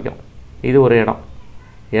போட்டு காமிக்கும். இது ஒரு இடம்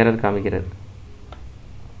எரர் காமிக்கிறது.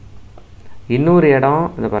 இன்னொரு இடம்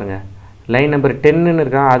இந்த பாருங்கள், லைன் நம்பர் 10ன்னு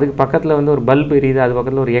இருக்கா, அதுக்கு பக்கத்தில் வந்து ஒரு பல்பு எரியுது, அது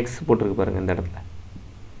பக்கத்தில் ஒரு எக்ஸ் போட்டிருக்கு பாருங்கள் இந்த இடத்துல,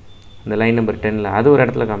 இந்த லைன் நம்பர் 10ல் அது ஒரு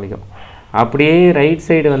இடத்துல காமிக்கும். அப்படியே ரைட்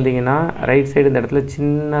சைடு வந்தீங்கன்னா ரைட் சைடு இந்த இடத்துல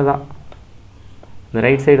சின்னதாக, இந்த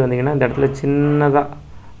ரைட் சைடு வந்தீங்கன்னா இந்த இடத்துல சின்னதாக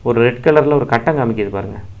ஒரு ரெட் கலரில் ஒரு கட்டம் காமிக்கிது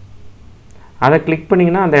பாருங்கள். அதை கிளிக்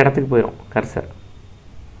பண்ணிங்கன்னா அந்த இடத்துக்கு போயிடும் கர்சர்.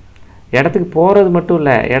 இடத்துக்கு போகிறது மட்டும்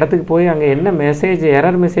இல்லை, இடத்துக்கு போய் அங்கே என்ன மெசேஜ்,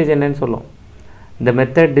 எரர் மெசேஜ் என்னன்னு சொல்லும். இந்த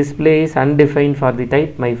method display is undefined for the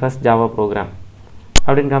type my first Java program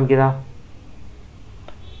அப்படின்னு காமிக்குதா?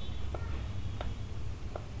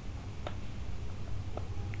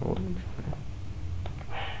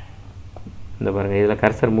 இந்த பாருங்கள், இதில்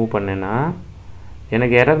கர்சர் மூவ் பண்ணேன்னா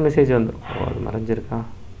எனக்கு எரர் மெசேஜ் வந்துடும். அது மறைஞ்சிருக்கா?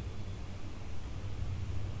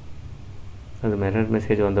 அது எரர்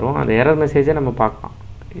மெசேஜ் வந்துடும். அந்த எரர் மெசேஜை நம்ம பார்க்கலாம்.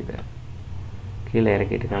 இதை கீழே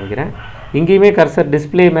இறக்கிட்டு காமிக்கிறேன். இங்கேயுமே கர்சர்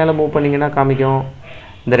டிஸ்பிளே மேலே மூவ் பண்ணிங்கன்னா காமிக்கும்.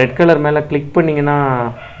 இந்த ரெட் கலர் மேலே கிளிக் பண்ணிங்கன்னா,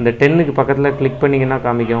 இந்த 10க்கு பக்கத்தில் கிளிக் பண்ணிங்கன்னா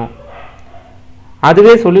காமிக்கும்.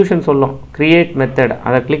 அதுவே சொல்யூஷன் சொல்லும், க்ரியேட் மெத்தட்.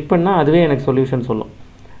 அதை கிளிக் பண்ணால் அதுவே எனக்கு சொல்யூஷன் சொல்லும்,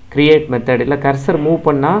 க்ரியேட் மெத்தட். இல்லை கர்சர் மூவ்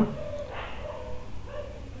பண்ணால்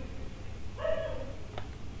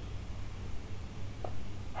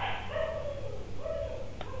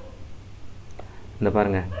இந்த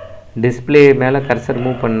பாருங்கள், டிஸ்பிளே மேலே கர்சர்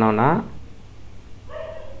மூவ் பண்ணோன்னா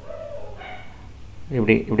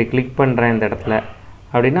இப்படி கிளிக் பண்ணுறேன் இந்த இடத்துல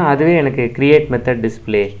அப்படின்னா அதுவே எனக்கு க்ரியேட் மெத்தட்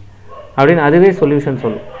டிஸ்பிளே அப்படின்னு அதுவே சொல்யூஷன்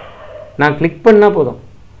சொல்லும். நான் கிளிக் பண்ணால் போதும்.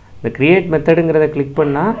 இந்த க்ரியேட் மெத்தடுங்கிறத கிளிக்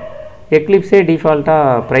பண்ணால் எக்லிப்ஸே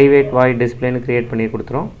டிஃபால்ட்டாக ப்ரைவேட் வாய்ட் டிஸ்பிளேன்னு க்ரியேட் பண்ணி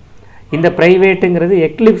கொடுத்துரும். இந்த ப்ரைவேட்டுங்கிறது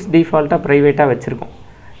எக்லிப்ஸ் டிஃபால்ட்டாக ப்ரைவேட்டாக வச்சுருக்கோம்.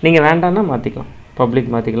 நீங்கள் வேண்டாம்னா மாற்றிக்கலாம், பப்ளிக்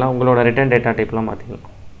மாற்றிக்கலாம், உங்களோட ரிட்டர்ன் டேட்டா டைப்லாம் மாற்றிக்கலாம்.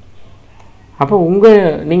 அப்போ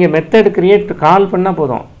நீங்கள் மெத்தட் க்ரியேட் கால் பண்ணால்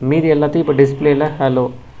போதும், மீதி எல்லாத்தையும் இப்போ டிஸ்பிளேயில் ஹலோ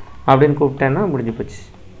அப்படின்னு கூப்பிட்டேன்னா முடிஞ்சு போச்சு.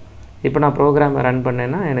 இப்போ நான் ப்ரோக்ராமை ரன்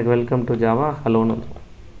பண்ணேன்னா எனக்கு வெல்கம் டு ஜாவா ஹலோன்னு வந்துடும்.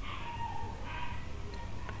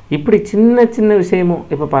 இப்படி சின்ன சின்ன விஷயமும்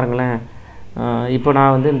இப்போ பாருங்களேன். இப்போ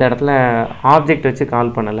நான் வந்து இந்த இடத்துல ஆப்ஜெக்ட் வச்சு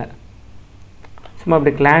கால் பண்ணலை, சும்மா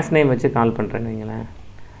அப்படி கிளாஸ் நேம் வச்சு கால் பண்ணுறேன்னு வைங்களேன்.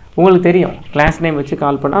 உங்களுக்கு தெரியும் கிளாஸ் நேம் வச்சு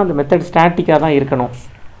கால் பண்ணால் அந்த மெத்தட் ஸ்டாட்டிக்காக தான் இருக்கணும்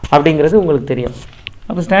அப்படிங்கிறது உங்களுக்கு தெரியும்.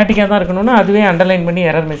 அப்போ ஸ்டாட்டிக்காக தான் இருக்கணும்னா அதுவே அண்டர்லைன் பண்ணி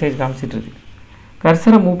எரர் மெசேஜ் காமிச்சிட்ருக்கு.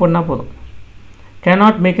 கர்சரை மூவ் பண்ணால் போதும்.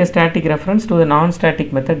 cannot make a static reference to the non-static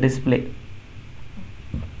method display.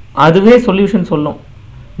 அதுவே சொல்யூஷன் சொல்லும்,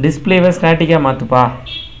 டிஸ்பிளேவை ஸ்டாட்டிக்காக மாற்றுப்பா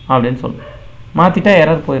அப்படின்னு சொல்லும். மாற்றிட்டா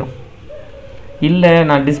எரர் போயிடும். இல்லை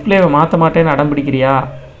நான் டிஸ்பிளேவை மாற்ற மாட்டேன்னு அடம் பிடிக்கிறியா,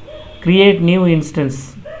 க்ரியேட் நியூ இன்ஸ்டன்ஸ்,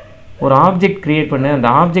 ஒரு ஆப்ஜெக்ட் க்ரியேட் பண்ணு,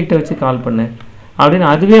 அந்த ஆப்ஜெக்டை வச்சு கால் பண்ணு அப்படின்னு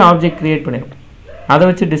அதுவே ஆப்ஜெக்ட் க்ரியேட் பண்ணிடும். அதை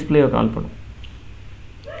வச்சு டிஸ்பிளேவை கால் பண்ணும்.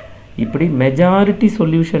 இப்படி மெஜாரிட்டி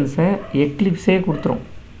சொல்யூஷன்ஸை எக்லிப்ஸே கொடுத்துரும்.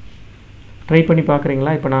 ட்ரை பண்ணி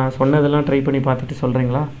பார்க்குறீங்களா? இப்போ நான் சொன்னதெல்லாம் ட்ரை பண்ணி பார்த்துட்டு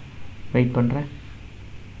சொல்கிறீங்களா? வெயிட் பண்ணுறேன்.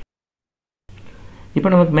 இப்போ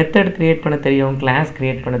நமக்கு மெத்தட் க்ரியேட் பண்ண தெரியும், கிளாஸ்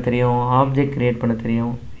க்ரியேட் பண்ண தெரியும், ஆப்ஜெக்ட் க்ரியேட் பண்ண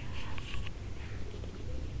தெரியும்.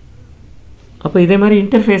 அப்போ இதே மாதிரி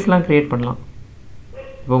இன்டர்ஃபேஸ்லாம் க்ரியேட் பண்ணலாம்.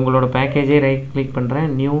 இப்போ உங்களோட பேக்கேஜே ரைட் கிளிக் பண்ணுறேன்,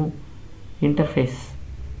 நியூ இன்டர்ஃபேஸ்.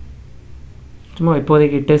 சும்மா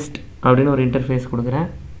இப்போதைக்கு டெஸ்ட் அப்படின்னு ஒரு இன்டர்ஃபேஸ் கொடுக்குறேன்.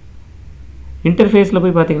 இன்டர்ஃபேஸில்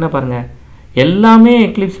போய் பார்த்தீங்கன்னா பாருங்கள், எல்லாமே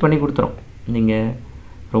எக்லிப்ஸ் பண்ணி கொடுத்துரும். நீங்கள்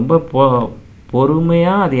ரொம்ப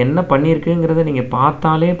பொறுமையாக அது என்ன பண்ணியிருக்குங்கிறத நீங்கள்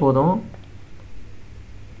பார்த்தாலே போதும்.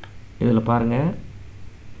 இதில் பாருங்கள்,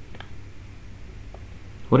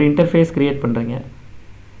 ஒரு இன்டர்ஃபேஸ் க்ரியேட் பண்ணுறீங்க.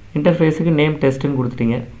 இன்டர்ஃபேஸுக்கு நேம் டெஸ்ட்டுன்னு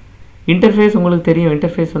கொடுத்துட்டீங்க. இன்டர்ஃபேஸ் உங்களுக்கு தெரியும்,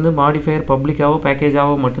 இன்டர்ஃபேஸ் வந்து மாடிஃபையர் பப்ளிக்காவோ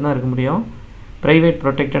பேக்கேஜாவோ மட்டும்தான் இருக்க முடியும், ப்ரைவேட்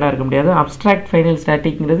ப்ரொடெக்டடாக இருக்க முடியாது. அப்ஸ்ட்ராக்ட் ஃபைனல்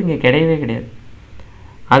ஸ்டாட்டிக்ங்கிறது இங்கே கிடையவே கிடையாது.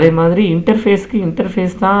 அதே மாதிரி இன்டர்ஃபேஸ்க்கு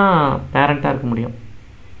இன்டர்ஃபேஸ் தான் பேரண்ட்டாக இருக்க முடியும்.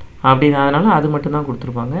 அதனால் அது மட்டும்தான்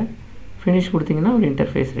கொடுத்துருப்பாங்க. ஃபினிஷ் கொடுத்தீங்கன்னா ஒரு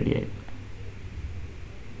இன்டர்ஃபேஸ் ரெடி ஆகிடும்.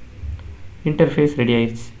 இன்டர்ஃபேஸ் ரெடி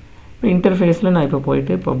ஆயிடுச்சு. இப்போ இன்டர்ஃபேஸில் நான் இப்போ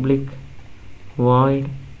போயிட்டு பப்ளிக் வாய்ட்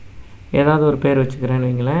ஏதாவது ஒரு பேர் வச்சுக்கிறேன்னு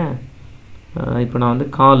வைங்களேன். இப்போ நான் வந்து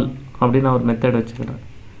கால் அப்படின்னு நான் ஒரு மெத்தட் வச்சுக்கிறேன்,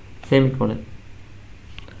 செமிகோலன்.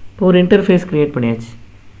 இப்போ ஒரு இன்டர்ஃபேஸ் க்ரியேட் பண்ணியாச்சு.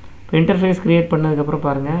 இப்போ இன்டர்ஃபேஸ் க்ரியேட் பண்ணதுக்கப்புறம்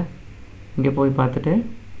பாருங்கள், இங்கே போய் பார்த்துட்டு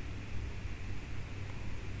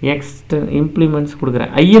இம்ப்ளிமெண்ட்ஸ்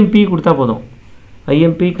கொடுக்குறேன். ஐஎம்பி கொடுத்தா போதும்.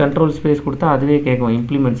 ஐஎம்பி கண்ட்ரோல் ஸ்பேஸ் கொடுத்தா அதுவே கேட்கும்,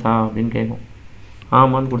 இம்ப்ளிமெண்ட்ஸா அப்படின்னு கேட்கும்.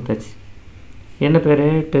 ஆமான்னு கொடுத்தாச்சு. என்ன பேர்?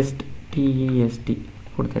 டெஸ்ட் டிஇஎஸ்டி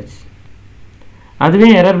கொடுத்தாச்சு. அதுவே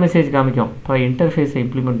எரர் மெசேஜ் காமிக்கும். இப்போ இன்டர்ஃபேஸை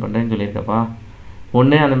இம்ப்ளிமெண்ட் பண்ணுறேன்னு சொல்லியிருக்கப்பா,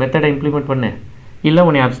 ஒன்று அந்த மெத்தடை இம்ப்ளிமெண்ட் பண்ணு, இல்லை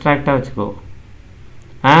உன்னை அப்ஸ்ட்ராக்டாக வச்சுக்கோ.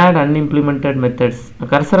 ஆட் அன்இம்ப்ளிமெண்டட் மெத்தட்ஸ்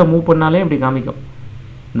கர்சரை மூவ் பண்ணாலே இப்படி காமிக்கும்,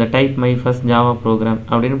 இந்த type my first Java program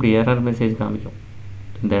அப்படின்னு இப்படி எரர் மெசேஜ் காமிக்கும்.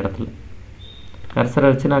 இந்த இடத்துல கர்சரை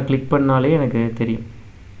வச்சு நான் கிளிக் பண்ணாலே எனக்கு தெரியும்.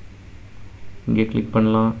 இங்கே கிளிக்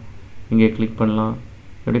பண்ணலாம், இங்கே கிளிக் பண்ணலாம்.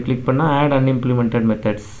 இப்படி கிளிக் பண்ணால் ஆட் அன்இம்ப்ளிமெண்டட்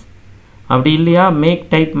மெத்தட்ஸ், அப்படி இல்லையா make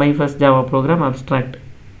type my first Java program abstract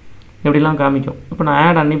இப்படிலாம் காமிக்கும். இப்போ நான்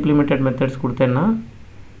ஆட் அன்இம்ப்ளிமெண்டட் மெத்தட்ஸ் கொடுத்தேன்னா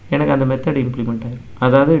எனக்கு அந்த மெத்தட் இம்ப்ளிமெண்ட் ஆகிடும்,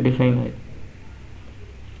 அதாவது டிஃபைன் ஆகிடும்.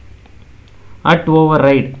 அட் ஓவர்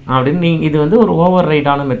ரைட் அப்படின்னு இது வந்து ஒரு ஓவர்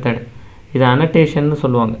ரைடான மெத்தட். இது அனடேஷன்னு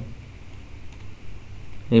சொல்லுவாங்க.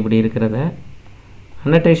 இப்படி இருக்கிறத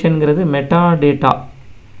அனடேஷனுங்கிறது மெட்டா டேட்டா,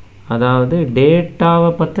 அதாவது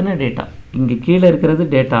டேட்டாவை பற்றின டேட்டா. இங்கே கீழே இருக்கிறது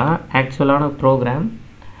டேட்டா, ஆக்சுவலான ப்ரோக்ராம்.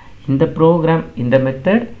 இந்த ப்ரோக்ராம் இந்த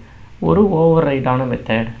மெத்தட் ஒரு ஓவர் ரைடான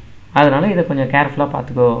மெத்தட். அதனால் இதை கொஞ்சம் கேர்ஃபுல்லாக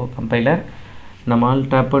பார்த்துக்கோ கம்பைலர். நம்ம ஆல்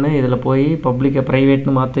டேப்புன்னு இதில் போய் பப்ளிக்கை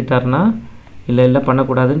ப்ரைவேட்னு மாற்றிட்டாருன்னா இல்லை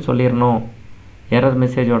பண்ணக்கூடாதுன்னு சொல்லிடணும். எரர்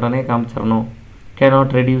மெசேஜ் உடனே காமிச்சிடணும்.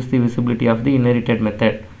 Cannot reduce the visibility of the inherited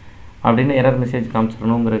method அப்படின்னு எரர் மெசேஜ்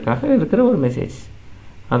காமிச்சிடணுங்கிறதுக்காக இருக்கிற ஒரு மெசேஜ்.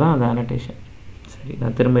 அதான் அந்த அனடேஷன். சரி,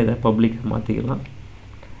 நான் திரும்ப இதை பப்ளிக்கை மாற்றிக்கலாம்.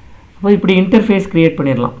 அப்போ இப்படி இன்டர்ஃபேஸ் க்ரியேட்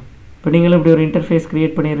பண்ணிடலாம். இப்போ நீங்களும் இப்படி ஒரு இன்டர்ஃபேஸ்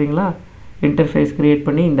க்ரியேட் பண்ணிடுறீங்களா? இன்டர்ஃபேஸ் க்ரியேட்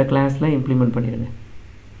பண்ணி இந்த கிளாஸில் இம்ப்ளிமெண்ட் பண்ணிடுங்க.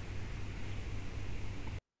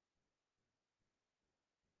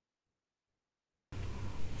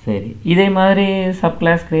 சரி, இதே மாதிரி சப்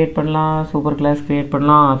கிளாஸ் க்ரியேட் பண்ணலாம், சூப்பர் கிளாஸ் க்ரியேட்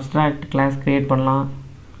பண்ணலாம், அப்ஸ்ட்ராக்ட் கிளாஸ் க்ரியேட் பண்ணலாம்.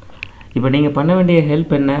 இப்போ நீங்கள் பண்ண வேண்டிய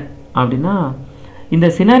ஹெல்ப் என்ன அப்படின்னா, இந்த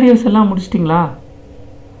சினாரியோஸ் எல்லாம் முடிச்சிட்டிங்களா?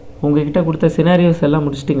 உங்கள்கிட்ட கொடுத்த சினாரியோஸ் எல்லாம்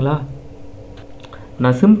முடிச்சிட்டிங்களா?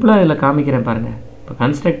 நான் சிம்பிளாக இதில் காமிக்கிறேன் பாருங்கள். இப்போ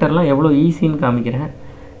கன்ஸ்ட்ரக்டர்லாம் எவ்வளோ ஈஸின்னு காமிக்கிறேன்.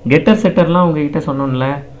 கெட்டர் செட்டர்லாம் உங்கள்கிட்ட சொன்னோம்ல,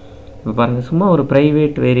 இப்போ பாருங்கள், சும்மா ஒரு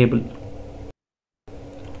ப்ரைவேட் வேரியபிள்.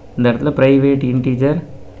 இந்த இடத்துல private integer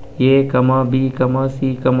a, b, c,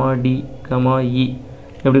 d, e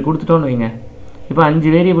இப்படி கொடுத்துட்டோன்னு வைங்க. இப்போ 5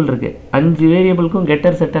 வேரியபிள் இருக்குது. 5 வேரியபிளுக்கும்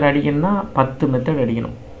கெட்டர் செட்டர் அடிக்கணும்னா 10 மெத்தட்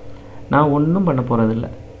அடிக்கணும். நான் ஒன்றும் பண்ண போகிறதில்ல.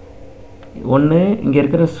 ஒன்று இங்கே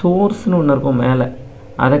இருக்கிற சோர்ஸ்னு ஒன்று இருக்கும் மேலே,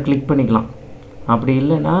 அதை கிளிக் பண்ணிக்கலாம். அப்படி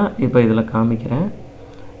இல்லைன்னா இப்போ இதில் காமிக்கிறேன்.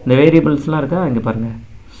 இந்த வேரியபிள்ஸ்லாம் இருக்கா, இங்கே பாருங்கள்.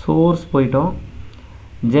 சோர்ஸ் போயிட்டோம்,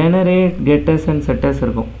 ஜெனரேட் கெட்டர்ஸ் அண்ட் செட்டர்ஸ்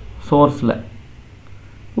இருக்கும். சோர்ஸில்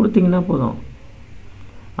கொடுத்திங்கன்னா போதும்,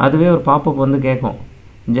 அதுவே ஒரு பாப்பப் வந்து கேட்கும்.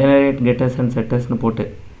 ஜெனரேட் கெட்டர்ஸ் அண்ட் செட்டர்ஸ்னு போட்டு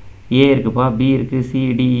ஏ இருக்குப்பா, பி இருக்குது, சி,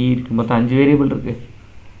 டி, இ இருக்குது. மொத்தம் 5 வேரியபிள் இருக்குது.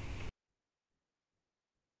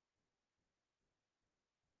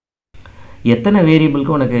 எத்தனை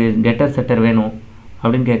வேரியபிளுக்கு உனக்கு கெட்டர் செட்டர் வேணும்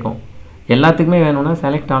அப்படின்னு கேட்கும். எல்லாத்துக்குமே வேணும்னா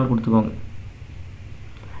செலக்ட் ஆல் கொடுத்துக்கோங்க.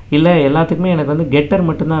 இல்லை எல்லாத்துக்குமே எனக்கு வந்து கெட்டர்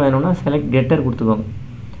மட்டும்தான் வேணும்னா செலக்ட் கெட்டர் கொடுத்துக்கோங்க.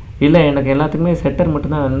 இல்லை எனக்கு எல்லாத்துக்குமே செட்டர்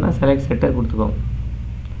மட்டும்தான் வேணும்னா செலக்ட் செட்டர் கொடுத்துக்கோங்க.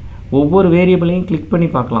 ஒவ்வொரு வேரியபிளையும் கிளிக் பண்ணி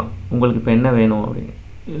பார்க்கலாம் உங்களுக்கு இப்போ என்ன வேணும் அப்படின்னு.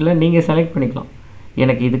 இல்லை நீங்கள் செலக்ட் பண்ணிக்கலாம்.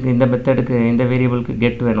 எனக்கு இதுக்கு இந்த மெத்தடுக்கு இந்த வேரியபிளுக்கு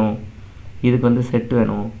கெட் வேணும், இதுக்கு வந்து செட்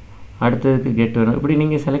வேணும், அடுத்ததுக்கு கெட் வேணும், இப்படி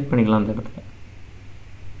நீங்கள் செலக்ட் பண்ணிக்கலாம் அந்த இடத்துல,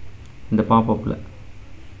 இந்த பாப்பப்பில்.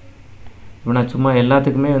 இப்போ நான் சும்மா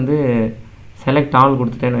எல்லாத்துக்குமே வந்து செலக்ட் ஆல்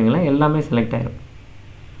கொடுத்துட்டேன்னு வைங்களேன், எல்லாமே செலக்ட் ஆகிடும்.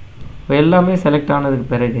 இப்போ எல்லாமே செலக்ட் ஆனதுக்கு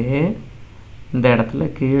பிறகு இந்த இடத்துல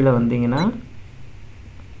கீழே வந்தீங்கன்னா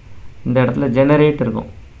இந்த இடத்துல ஜெனரேட் இருக்கும்.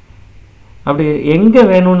 அப்படி எங்கே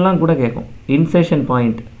வேணும்லாம் கூட கேட்கும். இன்சர்ஷன்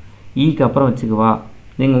பாயிண்ட் ஈக்கு அப்புறம் வச்சுக்குவா.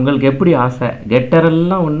 நீங்கள் உங்களுக்கு எப்படி ஆசை,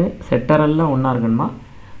 கெட்டரெல்லாம் ஒன்று செட்டரெல்லாம் ஒன்றா இருக்கணுமா,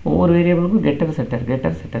 ஒவ்வொரு வேரியபிளுக்கும் கெட்டர் செட்டர்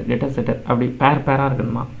கெட்டர் செட்டர் கெட்டர் செட்டர் அப்படி பேராக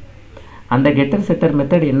இருக்கணுமா, அந்த கெட்டர் செட்டர்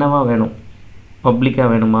மெத்தட் என்னவா வேணும், பப்ளிக்காக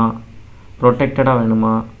வேணுமா, ப்ரொடெக்டடாக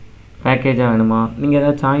வேணுமா, பேக்கேஜாக வேணுமா, நீங்கள்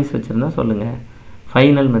ஏதாவது சாய்ஸ் வச்சுருந்தா சொல்லுங்கள்,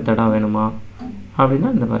 ஃபைனல் மெத்தடாக வேணுமா அப்படின்னா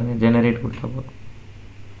இந்த பாருங்கள் ஜெனரேட் கொடுத்தா போதும்.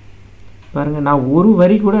 பாருங்கள், நான் ஒரு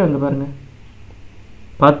வரி கூட அங்கே பாருங்கள்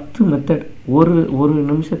 10 மெத்தட், ஒரு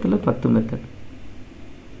நிமிஷத்தில் 10 மெத்தட்.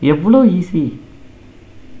 எவ்வளோ ஈஸி.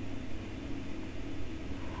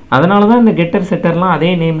 அதனால தான் இந்த கெட்டர் செட்டர்லாம் அதே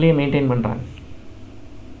நேம்லேயே மெயின்டைன் பண்ணுறாங்க.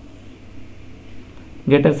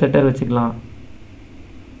 கெட்டர் செட்டர் வச்சுக்கலாம்.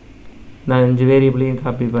 நான் 5 வேரியபிளையும்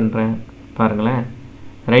காப்பி பண்ணுறேன். பாருங்களேன்,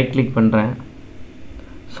 ரைட் கிளிக் பண்ணுறேன்.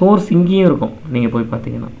 சோர்ஸ் இங்கேயும் இருக்கும், நீங்கள் போய்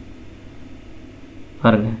பார்த்தீங்கன்னா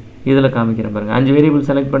பாருங்கள், இதில் காமிக்கிறேன் பாருங்கள். 5 வேரியபிள்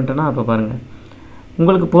செலக்ட் பண்ணிட்டேன்னா அப்போ பாருங்கள்,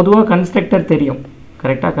 உங்களுக்கு பொதுவாக கன்ஸ்ட்ரக்டர் தெரியும்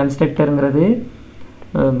கரெக்டாக. கன்ஸ்ட்ரக்டருங்கிறது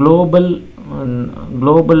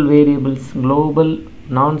குளோபல் வேரியபிள்ஸ், குளோபல்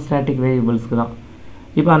நான் ஸ்டாட்டிக் வேரியபிள்ஸ்க்கு தான்.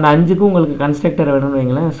 இப்போ அந்த 5க்கும் உங்களுக்கு கன்ஸ்ட்ரக்டர் வேணும்னு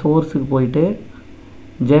வைங்களேன். சோர்ஸுக்கு போயிட்டு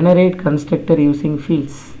ஜெனரேட் கன்ஸ்ட்ரக்டர் யூஸிங்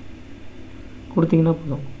ஃபீல்ட்ஸ் கொடுத்தீங்கன்னா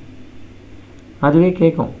போதும், அதுவே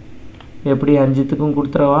கேட்கும். எப்படி 5த்துக்கும்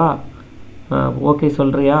கொடுத்துறவா, ஓகே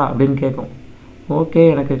சொல்கிறியா அப்படின்னு கேட்கும். ஓகே,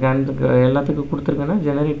 எனக்கு எல்லாத்துக்கும் கொடுத்துருக்கேன்னா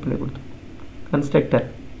ஜெனரேட் பண்ணி கொடுத்து கன்ஸ்ட்ரக்டர்.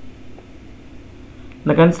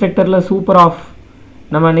 இந்த கன்ஸ்ட்ரக்டரில் சூப்பர் ஆஃப்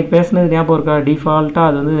நம்ம அன்றைக்கி பேசுனது ஞாபகம் இருக்கா? டிஃபால்ட்டாக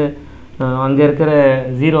அது வந்து அங்கே இருக்கிற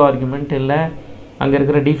 0 ஆர்குமெண்ட் இல்லை, அங்கே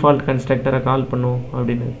இருக்கிற டிஃபால்ட் கன்ஸ்ட்ரக்டரை கால் பண்ணும்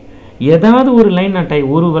அப்படின்னு. ஏதாவது ஒரு லைன் நான்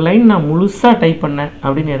ஒரு லைன் நான் முழுசாக டைப் பண்ணேன்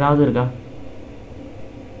அப்படின்னு ஏதாவது இருக்கா?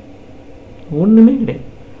 ஒன்றுமே கிடையாது.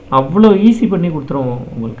 அவ்வளோ ஈஸி பண்ணி கொடுத்துருவோம்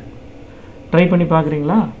உங்களுக்கு. ட்ரை பண்ணி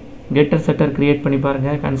பார்க்குறீங்களா? கெட்டர் செட்டர் க்ரியேட் பண்ணி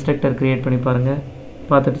பாருங்கள், கன்ஸ்ட்ரக்டர் க்ரியேட் பண்ணி பாருங்கள்,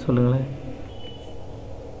 பார்த்துட்டு சொல்லுங்களேன்.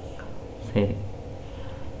 சரி,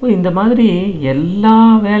 இந்த மாதிரி எல்லா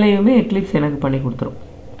வேலையுமே எக்லிப்ஸ் எனக்கு பண்ணி கொடுத்துரும்.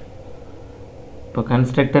 இப்போ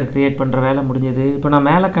கன்ஸ்ட்ரக்டர் க்ரியேட் பண்ணுற வேலை முடிஞ்சது. இப்போ நான்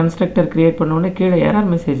மேலே கன்ஸ்ட்ரக்டர் க்ரியேட் பண்ணோடனே கீழே எரர்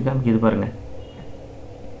மெசேஜ் காமிக்குது பாருங்கள்.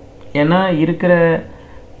 ஏன்னா இருக்கிற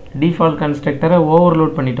டிஃபால்ட் கன்ஸ்ட்ரக்டரை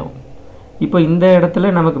ஓவர்லோட் பண்ணிட்டோம். இப்போ இந்த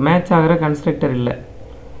இடத்துல நமக்கு மேட்ச் ஆகிற கன்ஸ்ட்ரக்டர் இல்லை,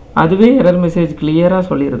 அதுவே எரர் மெசேஜ் கிளியராக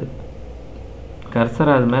சொல்லிடுது.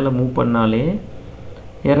 கர்சரை அது மேலே மூவ் பண்ணாலே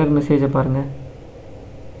எரர் மெசேஜை பாருங்கள்.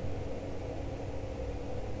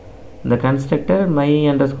 இந்த கன்ஸ்ட்ரக்டர்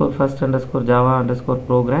my_first_java_program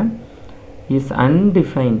is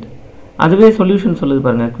undefined. அதுவே சொல்யூஷன் சொல்லுது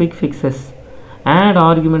பாருங்கள். Quick fixes, add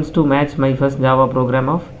arguments to match my first Java programme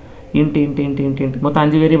of int மொத்தம்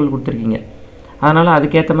 5 வேரியபிள் கொடுத்துருக்கீங்க. அதனால்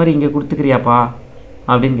அதுக்கேற்ற மாதிரி இங்கே கொடுத்துக்கிறியாப்பா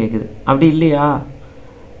அப்படின்னு கேட்குது. அப்படி இல்லையா,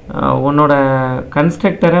 உன்னோட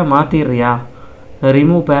கன்ஸ்ட்ரக்டரை மாற்றிடுறியா,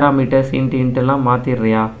 ரிமூவ் பேராமீட்டர்ஸ் இன்ட்லாம்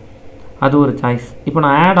மாற்றிடுறியா, அது ஒரு சாய்ஸ். இப்போ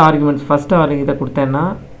நான் ஆட் ஆர்குமெண்ட்ஸ் ஃபஸ்ட்டு இதை கொடுத்தேன்னா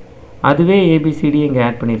அதுவே ஏபிசிடி இங்கே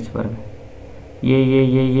ஆட் பண்ணிடுச்சு பாருங்கள்.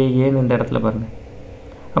 ஏன்னு இந்த இடத்துல பாருங்கள்.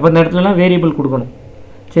 அப்போ இந்த இடத்துலலாம் வேரியபிள் கொடுக்கணும்.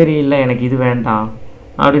 சரி, இல்லை எனக்கு இது வேண்டாம்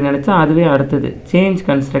அப்படின்னு நினச்சா அதுவே அடுத்தது change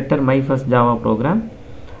constructor my first Java program,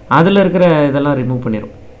 அதில் இருக்கிற இதெல்லாம் ரிமூவ்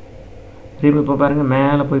பண்ணிடும். இப்போ பாருங்கள்,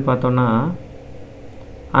 மேலே போய் பார்த்தோன்னா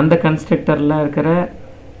அந்த கன்ஸ்ட்ரக்டரில் இருக்கிற,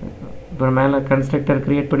 இப்போ மேலே கன்ஸ்ட்ரக்டர்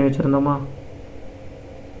க்ரியேட் பண்ணி வச்சுருந்தோமா,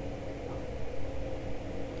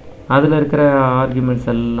 அதில் இருக்கிற ஆர்குமெண்ட்ஸ்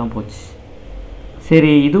எல்லாம் போச்சு.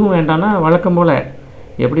 சரி, இதுவும் வேண்டாம்னா வழக்கம் போல்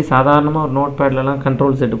எப்படி சாதாரணமாக ஒரு நோட் பேட்லலாம்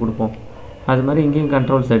கண்ட்ரோல் செட்டு கொடுப்போம், அது மாதிரி இங்கேயும்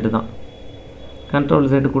கண்ட்ரோல் செட்டு தான். கண்ட்ரோல்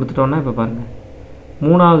செட்டு கொடுத்துட்டோன்னா இப்போ பாருங்கள்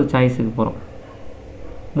 3வது சாய்ஸுக்கு போகிறோம்.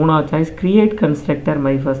 3வது choice create constructor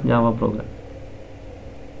my first Java program.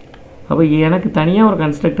 அப்போ எனக்கு தனியாக ஒரு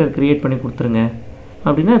கன்ஸ்ட்ரக்டர் க்ரியேட் பண்ணி கொடுத்துருங்க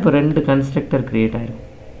அப்படின்னா இப்போ 2 கன்ஸ்ட்ரக்டர் க்ரியேட் ஆகிடும்.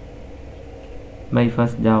 மை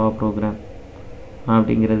ஃபர்ஸ்ட் ஜாவா ப்ரோக்ராம்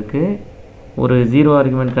அப்படிங்கிறதுக்கு ஒரு 0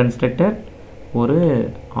 ஆர்குமெண்ட் கன்ஸ்ட்ரக்டர், ஒரு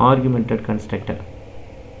ஆர்குமெண்டட் கன்ஸ்ட்ரக்டர்,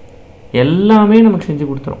 எல்லாமே நமக்கு செஞ்சு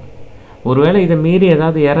கொடுத்துரும். ஒருவேளை இதை மீறி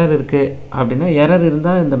ஏதாவது எரர் இருக்குது அப்படின்னா, எரர்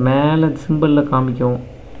இருந்தால் இந்த மேலே சிம்பிளில் காமிக்கும்.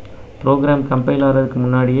 ப்ரோக்ராம் கம்பைல் ஆகிறதுக்கு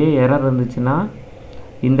முன்னாடியே எரர் இருந்துச்சுன்னா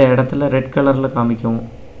இந்த இடத்துல ரெட் கலரில் காமிக்கும்,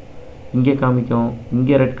 இங்கே காமிக்கும்,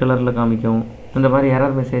 இங்கே ரெட் கலரில் காமிக்கும். இந்த மாதிரி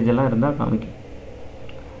எரர் மெசேஜ் எல்லாம் இருந்தால் காமிக்கும்.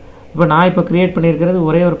 இப்போ நான் இப்போ க்ரியேட் பண்ணியிருக்கிறது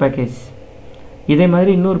ஒரே ஒரு பேக்கேஜ். இதே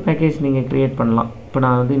மாதிரி இன்னொரு பேக்கேஜ் நீங்கள் க்ரியேட் பண்ணலாம். இப்போ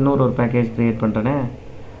நான் வந்து இன்னொரு பேக்கேஜ் க்ரியேட் பண்ணுறேனே,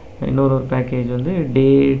 இன்னொரு பேக்கேஜ் வந்து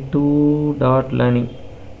day2.learning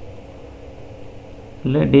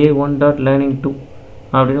இல்லை day1.learning2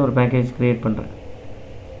 அப்படின்னு ஒரு பேக்கேஜ் க்ரியேட் பண்ணுறேன்.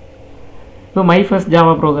 இப்போ மை ஃபர்ஸ்ட்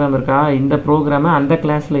ஜாவா ப்ரோக்ராம் இருக்கா, இந்த ப்ரோக்ராமை அந்த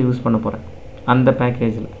கிளாஸில் யூஸ் பண்ண போகிறேன், அந்த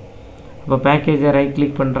பேக்கேஜில். இப்போ பேக்கேஜை ரைட்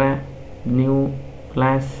கிளிக் பண்ணுறேன், நியூ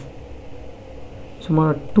கிளாஸ், சும்மா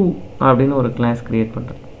 2 அப்படின்னு ஒரு கிளாஸ் க்ரியேட்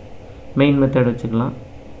பண்ணுறேன். மெயின் மெத்தட் வச்சுக்கலாம்,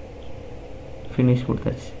 ஃபினிஷ்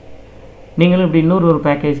கொடுத்தாச்சு. நீங்களும் இப்படி இன்னொரு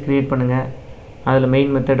பேக்கேஜ் க்ரியேட் பண்ணுங்கள், அதில்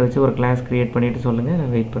மெயின் மெத்தட் வச்சு ஒரு கிளாஸ் க்ரியேட் பண்ணிவிட்டு சொல்லுங்கள்,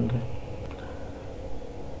 நான் வெயிட் பண்ணுறேன்.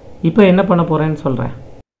 இப்போ என்ன பண்ண போகிறேன்னு சொல்கிறேன்.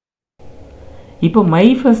 இப்போ மை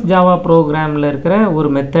ஃபர்ஸ்ட் ஜாவா ப்ரோக்ராமில் இருக்கிற ஒரு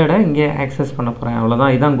மெத்தடை இங்கே ஆக்சஸ் பண்ண போகிறேன்,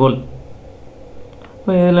 அவ்வளோதான். இதுதான் கோல்.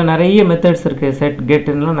 இப்போ இதில் நிறைய மெத்தட்ஸ் இருக்குது, செட்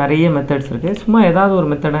கெட்டுலாம் நிறைய மெத்தட்ஸ் இருக்குது. சும்மா ஏதாவது ஒரு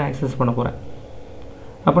மெத்தடை ஆக்சஸ் பண்ண போகிறேன்.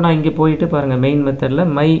 அப்போ நான் இங்கே போயிட்டு பாருங்கள் மெயின் மெத்தடில்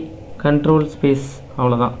மை கண்ட்ரோல் ஸ்பேஸ்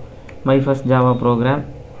அவ்வளோதான். My first Java program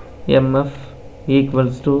MF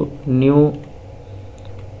equals to new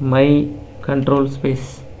my control space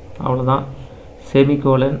அவ்வளோதான்.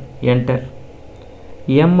 Semicolon enter.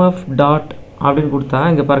 எம்எஃப் டாட் அப்படின்னு கொடுத்தா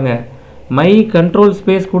இங்கே பாருங்கள் மை கண்ட்ரோல்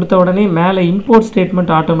ஸ்பேஸ் கொடுத்த உடனே மேலே இம்போர்ட்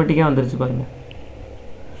ஸ்டேட்மெண்ட் ஆட்டோமேட்டிக்காக வந்துருச்சு பாருங்கள்.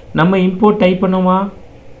 நம்ம இம்போர்ட் டைப் பண்ணுமா?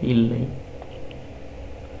 இல்லை.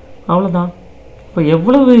 அவ்வளோதான். இப்போ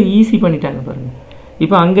எவ்வளவு ஈஸி பண்ணிட்டாங்க பாருங்கள்.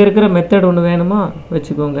 இப்போ அங்கே இருக்கிற மெத்தட் ஒன்று வேணுமா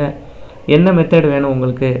வச்சுக்கோங்க. என்ன மெத்தட் வேணும்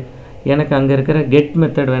உங்களுக்கு? எனக்கு அங்கே இருக்கிற கெட்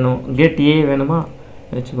மெத்தட் வேணும். கெட் ஏ வேணுமா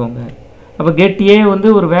வச்சுக்கோங்க. அப்போ கெட் ஏ வந்து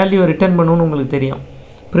ஒரு வேல்யூ ரிட்டர்ன் பண்ணணும்னு உங்களுக்கு தெரியும்.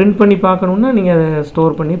 பிரிண்ட் பண்ணி பார்க்கணுன்னா நீங்கள் அதை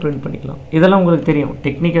ஸ்டோர் பண்ணி பிரிண்ட் பண்ணிக்கலாம். இதெல்லாம் உங்களுக்கு தெரியும்.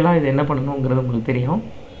 டெக்னிக்கலாக இது என்ன பண்ணணுங்கிறது உங்களுக்கு தெரியும்.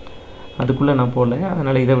 அதுக்குள்ளே நான் போகல,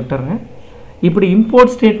 அதனால் இதை விட்டுறேன். இப்படி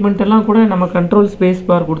இம்போர்ட் ஸ்டேட்மெண்ட் எல்லாம் கூட நம்ம கண்ட்ரோல் ஸ்பேஸ்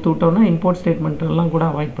பார் கொடுத்து விட்டோம்னா இம்போர்ட் ஸ்டேட்மெண்ட் எல்லாம் கூட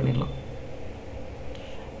அவாய்ட் பண்ணிடலாம்.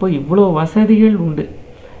 இப்போ இவ்வளோ வசதிகள் உண்டு.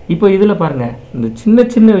 இப்போ இதில் பாருங்கள் இந்த சின்ன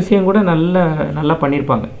சின்ன விஷயம் கூட நல்லா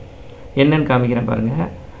பண்ணியிருப்பாங்க. என்னென்னு காமிக்கிறேன் பாருங்கள்.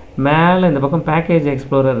 மேலே இந்த பக்கம் பேக்கேஜ்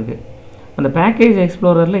எக்ஸ்ப்ளோரர் இருக்குது. அந்த பேக்கேஜ்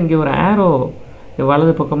எக்ஸ்ப்ளோரரில் இங்கே ஒரு ஆரோ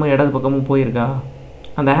வலது பக்கமும் இடது பக்கமும் போயிருக்கா?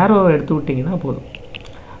 அந்த ஆரோவை எடுத்து விட்டிங்கன்னா போதும்.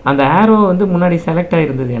 அந்த ஆரோ வந்து முன்னாடி செலக்ட்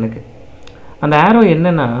ஆகிருந்தது எனக்கு. அந்த ஆரோ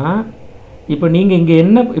என்னென்னா இப்போ நீங்கள் இங்கே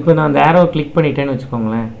என்ன இப்போ நான் அந்த ஆரோவை கிளிக் பண்ணிட்டேன்னு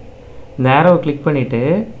வச்சுக்கோங்களேன். இந்த ஆரோவை கிளிக் பண்ணிவிட்டு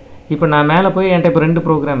இப்போ நான் மேலே போய் என்கிட்ட இப்போ 2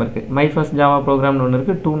 ப்ரோக்ராம் இருக்குது. மை ஃபர்ஸ்ட் ஜாவா ப்ரோக்ராம்னு ஒன்று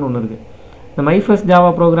இருக்குது, 2ன்னு ஒன்று இருக்குது. இந்த மை ஃபர்ஸ்ட் ஜாவா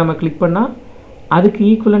ப்ரோக்ராமை கிளிக் பண்ணால் அதுக்கு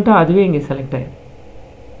ஈக்குவலண்ட்டாக அதுவே இங்கே செலக்ட் ஆகிடும்.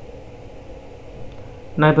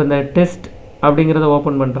 நான் இப்போ இந்த டெஸ்ட் அப்படிங்கிறத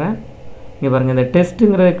ஓப்பன் பண்ணுறேன். இங்கே பாருங்கள் இந்த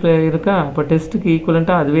டெஸ்ட்டுங்கிறது இருக்கா? அப்போ டெஸ்ட்டுக்கு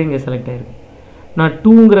ஈக்குவலண்ட்டாக அதுவே இங்கே செலக்ட் ஆகிருக்கு. நான்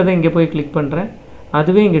 2ங்கிறத இங்கே போய் கிளிக் பண்ணுறேன்,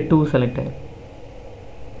 அதுவே இங்கே 2 செலக்ட் ஆகிடும்.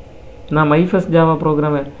 நான் மை ஃபர்ஸ்ட் ஜாவா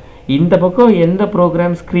ப்ரோக்ராமை இந்த பக்கம் எந்த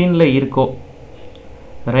ப்ரோக்ராம் ஸ்க்ரீனில் இருக்கோ,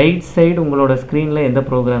 ரைட் சைடு உங்களோட ஸ்க்ரீனில் எந்த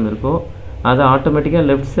ப்ரோக்ராம் இருக்கோ அதை ஆட்டோமேட்டிக்காக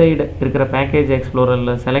லெஃப்ட் சைடு இருக்கிற பேக்கேஜ்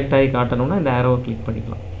எக்ஸ்ப்ளோரரில் செலக்ட் ஆகி காட்டணும்னா இந்த ஆரோவை கிளிக்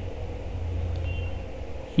பண்ணிக்கலாம்.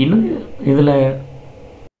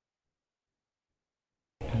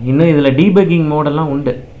 இன்னும் இதில் டீபக்கிங் மோடெல்லாம்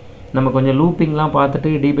உண்டு. நம்ம கொஞ்சம் லூப்பிங்லாம் பார்த்துட்டு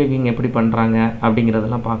டீபக்கிங் எப்படி பண்ணுறாங்க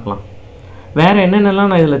அப்படிங்கிறதெல்லாம் பார்க்கலாம். வேறு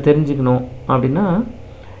என்னென்னலாம் நான் இதில் தெரிஞ்சுக்கணும் அப்படின்னா,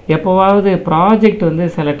 எப்போவாவது ப்ராஜெக்ட் வந்து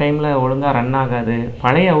சில டைமில் ஒழுங்காக ரன் ஆகாது,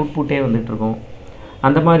 பழைய அவுட்புட்டே வந்துட்டுருக்கும்.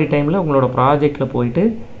 அந்த மாதிரி டைமில் உங்களோட ப்ராஜெக்டில் போயிட்டு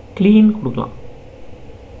க்ளீன் கொடுக்கலாம்.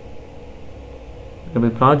 இப்போ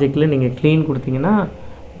ப்ராஜெக்டில் நீங்கள் க்ளீன் கொடுத்தீங்கன்னா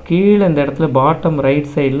கீழே இந்த இடத்துல பாட்டம்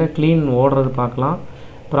ரைட் சைடில் க்ளீன் ஓடுறது பார்க்கலாம்.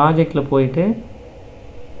 ப்ராஜெக்டில் போயிட்டு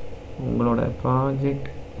உங்களோட ப்ராஜெக்ட்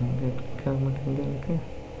இங்கே இருக்கு,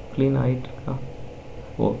 க்ளீன் ஆகிட்டுருக்கா?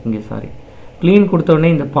 ஓ இங்கே சாரி. க்ளீன் கொடுத்தோடனே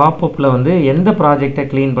இந்த பாப்பப்பில் வந்து எந்த ப்ராஜெக்டை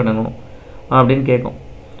க்ளீன் பண்ணணும் அப்படின்னு கேட்கும்.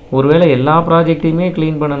 ஒருவேளை எல்லா ப்ராஜெக்டையுமே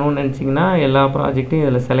க்ளீன் பண்ணணும்னு நினச்சிங்கன்னா எல்லா ப்ராஜெக்டையும்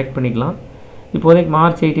இதில் செலக்ட் பண்ணிக்கலாம். இப்போதைக்கு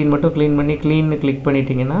மார்ச் 18 மட்டும் க்ளீன் பண்ணி க்ளீன்னு கிளிக்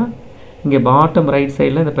பண்ணிட்டீங்கன்னா இங்கே பாட்டம் ரைட்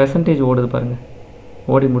சைடில் இந்த பெர்சன்டேஜ் ஓடுது பாருங்கள்,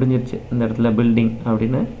 ஓடி முடிஞ்சிருச்சு இந்த இடத்துல பில்டிங்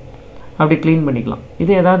அப்படின்னு. அப்படி க்ளீன் பண்ணிக்கலாம்.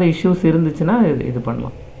 இது ஏதாவது இஷ்யூஸ் இருந்துச்சுன்னா இது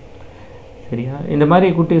பண்ணலாம். சரியா? இந்த மாதிரி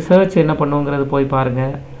குட்டி சர்ச் என்ன பண்ணுங்கிறது போய்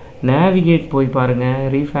பாருங்கள், நேவிகேட் போய் பாருங்கள்,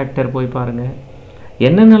 ரீஃபேக்டர் போய் பாருங்கள்,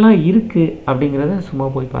 என்னென்னலாம் இருக்குது அப்படிங்கிறத சும்மா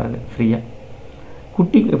போய் பாருங்கள் ஃப்ரீயாக.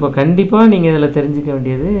 இப்போ கண்டிப்பாக நீங்கள் இதில் தெரிஞ்சுக்க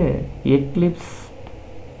வேண்டியது எக்லிப்ஸ்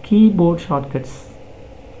கீபோர்ட் ஷார்ட்கட்ஸ்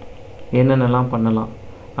என்னென்னலாம் பண்ணலாம்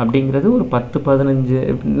அப்படிங்கிறது ஒரு 10-15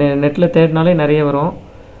 நெட்டில் தேடினாலே நிறைய வரும்.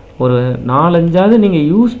 ஒரு 4-5ஆவது நீங்கள்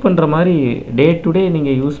யூஸ் பண்ணுற மாதிரி டே டு டே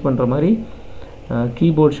நீங்கள் யூஸ் பண்ணுற மாதிரி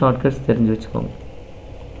கீபோர்ட் ஷார்ட்கட்ஸ் தெரிஞ்சு வச்சுக்கோங்க.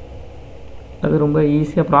 அது ரொம்ப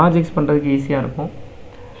ஈஸியாக ப்ராஜெக்ட்ஸ் பண்ணுறதுக்கு ஈஸியாக இருக்கும்.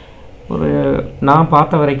 ஒரு நான்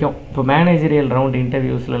பார்த்த வரைக்கும் இப்போ மேனேஜரியல் ரவுண்ட்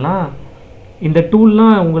இன்டர்வியூஸ்லாம் இந்த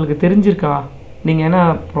டூல்லாம் உங்களுக்கு தெரிஞ்சிருக்கா? நீங்கள் ஏன்னா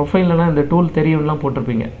ப்ரொஃபைல்லலாம் இந்த டூல் தெரியும்லாம்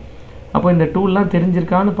போட்டிருப்பீங்க. அப்போ இந்த டூல்லாம்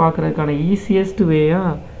தெரிஞ்சிருக்கான்னு பார்க்குறதுக்கான ஈஸியஸ்ட்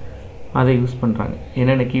வேயாக அதை யூஸ் பண்ணுறாங்க.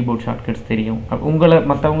 என்னென்ன கீபோர்ட் ஷார்ட்கட்ஸ் தெரியும்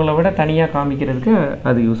மற்றவங்கள விட தனியாக காமிக்கிறதுக்கு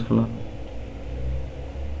அது யூஸ்ஃபுல்லாக.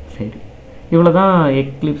 சரி, இவ்வளோ தான்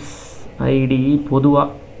எக்லிப்ஸ் ஐடிஇ பொதுவாக.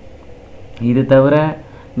 இது தவிர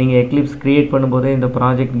நீங்கள் எக்லிப்ஸ் க்ரியேட் பண்ணும்போதே இந்த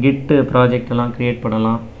கிட்டு ப்ராஜெக்ட் எல்லாம் க்ரியேட்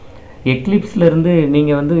பண்ணலாம். எக்லிப்ஸ்லேருந்து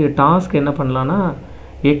நீங்கள் வந்து டாஸ்க் என்ன பண்ணலான்னா,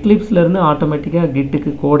 எக்லிப்ஸ்லேருந்து ஆட்டோமேட்டிக்காக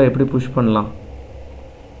கிட்டுக்கு கோடை எப்படி புஷ் பண்ணலாம்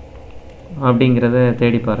அப்படிங்கிறத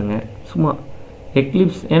தேடி பாருங்கள். சும்மா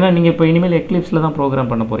எக்லிப்ஸ், ஏன்னா நீங்கள் இப்போ இனிமேல் எக்லிப்ஸில் தான்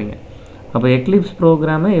ப்ரோக்ராம் பண்ண போகிறீங்க. அப்போ எக்லிப்ஸ்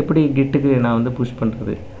ப்ரோக்ராமை எப்படி கிட்டுக்கு நான் வந்து புஷ்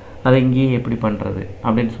பண்ணுறது, அதை இங்கேயே எப்படி பண்ணுறது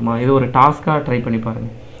அப்படின்னு சும்மா இது ஒரு டாஸ்க்காக ட்ரை பண்ணி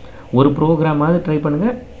பாருங்கள். ஒரு ப்ரோக்ராமாவது ட்ரை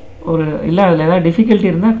பண்ணுங்கள். இல்லை அதில் ஏதாவது டிஃபிகல்ட்டி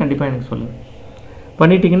இருந்தால் கண்டிப்பாக எனக்கு சொல்லுங்கள்.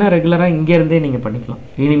 பண்ணிட்டீங்கன்னா ரெகுலராக இங்கேருந்தே நீங்கள் பண்ணிக்கலாம்.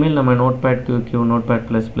 இனிமேல் நம்ம நோட்பேட் QQ, நோட்பேட்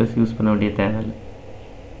 ++ யூஸ் பண்ண வேண்டிய தேவையில்லை.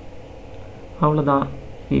 அவ்வளோதான்.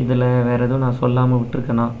 இதில் வேறு எதுவும் நான் சொல்லாமல்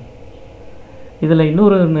விட்டுருக்கேன்னா, இதில்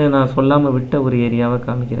இன்னொரு நான் சொல்லாமல் விட்ட ஒரு ஏரியாவை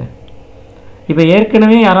காமிக்கிறேன். இப்போ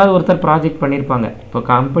ஏற்கனவே யாராவது ஒருத்தர் ப்ராஜெக்ட் பண்ணியிருப்பாங்க. இப்போ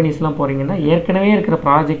கம்பெனிஸ்லாம் போகிறீங்கன்னா ஏற்கனவே இருக்கிற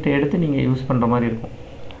ப்ராஜெக்டை எடுத்து நீங்கள் யூஸ் பண்ணுற மாதிரி இருக்கும்.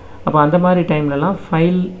 அப்போ அந்த மாதிரி டைம்லலாம்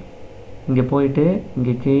ஃபைல் இங்கே போயிட்டு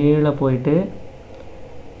இங்கே கீழே போயிட்டு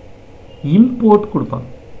இம்போர்ட் கொடுப்பாங்க.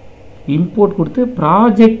 இம்போர்ட் கொடுத்து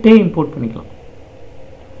ப்ராஜெக்டே இம்போர்ட் பண்ணிக்கலாம்.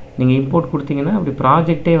 நீங்கள் இம்போர்ட் கொடுத்தீங்கன்னா அப்படி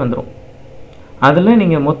ப்ராஜெக்டே வந்துடும். அதில்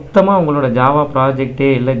நீங்கள் மொத்தமாக உங்களோட ஜாவா ப்ராஜெக்டே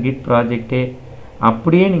இல்லை கிட் ப்ராஜெக்டே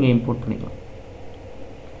அப்படியே நீங்கள் இம்போர்ட் பண்ணிக்கலாம்.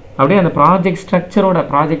 அப்படியே அந்த ப்ராஜெக்ட் ஸ்ட்ரக்சரோட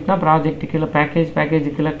ப்ராஜெக்ட்னா ப்ராஜெக்ட்டுக்கு இல்லை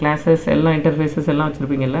பேக்கேஜுக்கு இல்லை கிளாஸஸ் எல்லாம் இன்டர்ஃபேஸஸ் எல்லாம்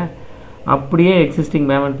வச்சுருப்பீங்கல்ல, அப்படியே existing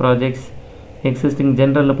Memon projects existing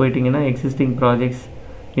ஜென்ரலில் போயிட்டிங்கன்னா existing projects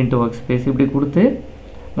into work space இப்படி கொடுத்து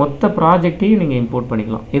மொத்த ப்ராஜெக்டையும் நீங்கள் இம்போர்ட்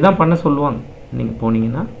பண்ணிக்கலாம். இதான் பண்ண சொல்லுவாங்க நீங்கள்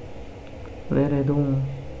போனீங்கன்னா. வேறு எதுவும்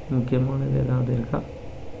முக்கியமானது ஏதாவது இருக்கா?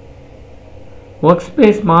 ஒர்க்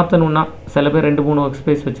ஸ்பேஸ் மாற்றணுன்னா சில பேர் 2-3 ஒர்க்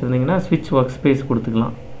ஸ்பேஸ் வச்சுருந்தீங்கன்னா ஸ்விட்ச் ஒர்க் ஸ்பேஸ்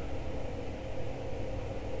கொடுத்துக்கலாம்.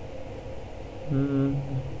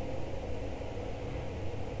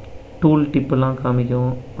 டூல் டிப்பெல்லாம்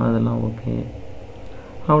காமிக்கும், அதெல்லாம் ஓகே.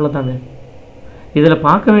 அவ்வளோதாங்க. இதில்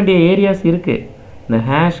பார்க்க வேண்டிய ஏரியாஸ் இருக்குது. இந்த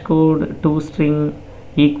hash code, two string,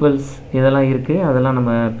 equals இதெல்லாம் இருக்குது. அதெல்லாம்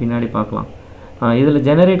நம்ம பின்னாடி பார்க்கலாம். இதில்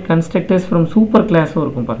ஜெனரேட் கன்ஸ்ட்ரக்டர்ஸ் ஃப்ரம் சூப்பர் கிளாஸும்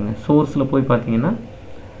இருக்கும் பாருங்கள். சோர்ஸில் போய் பார்த்தீங்கன்னா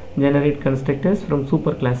generate constructors from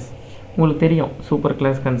super class உங்களுக்கு தெரியும். சூப்பர்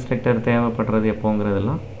கிளாஸ் கன்ஸ்ட்ரக்டர் தேவைப்படுறது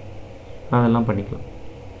எப்போங்கிறதெல்லாம் அதெல்லாம் பண்ணிக்கலாம்.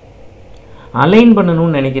 அலைன்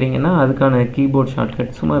பண்ணணும்னு நினைக்கிறீங்கன்னா அதுக்கான கீபோர்ட்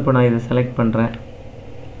ஷார்ட்கட் சும்மா இப்போ நான் இதை செலக்ட் பண்ணுறேன்.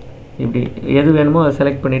 இப்படி எது வேணுமோ அதை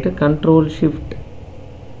செலக்ட் பண்ணிவிட்டு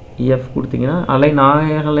Ctrl+Shift+F கொடுத்தீங்கன்னா அலைன்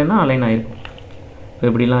ஆகலைன்னா அலைன் ஆகிருக்கும். இப்போ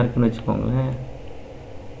இப்படிலாம் இருக்குதுன்னு வச்சுக்கோங்களேன்.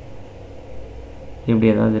 இப்படி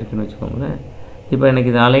ஏதாவது இருக்குதுன்னு வச்சுக்கோங்களேன். இப்போ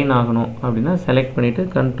எனக்கு இது அலைன் ஆகணும் அப்படின்னா செலக்ட் பண்ணிவிட்டு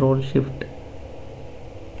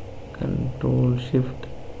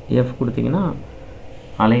Ctrl+Shift+F கொடுத்தீங்கன்னா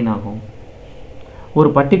அலைன் ஆகும். ஒரு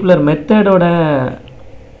பர்டிகுலர் மெத்தடோட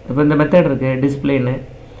இப்போ இந்த மெத்தட் இருக்குது டிஸ்பிளேன்னு,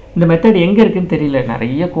 இந்த மெத்தட் எங்கே இருக்குதுன்னு தெரியல,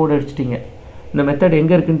 நிறைய கோட் அடிச்சிட்டிங்க, இந்த மெத்தட்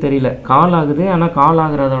எங்கே இருக்குதுன்னு தெரியல, கால் ஆகுது ஆனால் கால்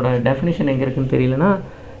ஆகுறதோட டெஃபினிஷன் எங்கே இருக்குதுன்னு தெரியலனா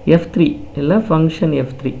F3 இல்லை ஃபங்க்ஷன்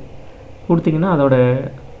F3 கொடுத்தீங்கன்னா அதோட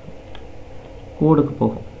கோடுக்கு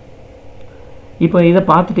போகும். இப்போ இதை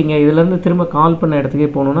பார்த்துட்டிங்க, இதுலேருந்து திரும்ப கால் பண்ண இடத்துக்கே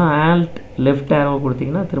போகணுன்னா Alt லெஃப்ட் ஆரோ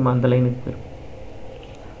கொடுத்தீங்கன்னா திரும்ப அந்த லைனுக்கு போயிடும்.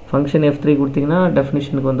 ஃபங்க்ஷன் F3 கொடுத்தீங்கன்னா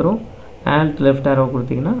டெஃபினிஷனுக்கு வந்துடும். Alt லெஃப்ட் ஆரோ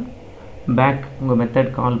கொடுத்தீங்கன்னா பேக் உங்கள் மெத்தட்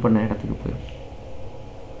கால் பண்ண இடத்துக்கு போயிடும்.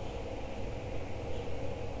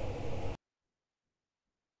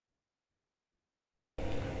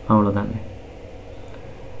 அவ்வளோதாங்க.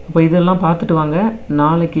 இப்போ இதெல்லாம் பார்த்துட்டு வாங்க.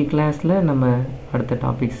 நாளைக்கு கிளாஸில் நம்ம அடுத்த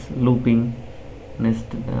topics looping,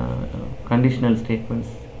 next conditional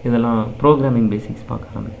statements, இதெல்லாம் ப்ரோக்ராமிங் பேசிக்ஸ்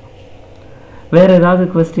பார்க்க ஆரம்பிக்கலாம். வேறு ஏதாவது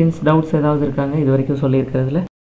கொஸ்டின்ஸ், டவுட்ஸ் ஏதாவது இருக்காங்க இது வரைக்கும் சொல்லியிருக்கிறதுல?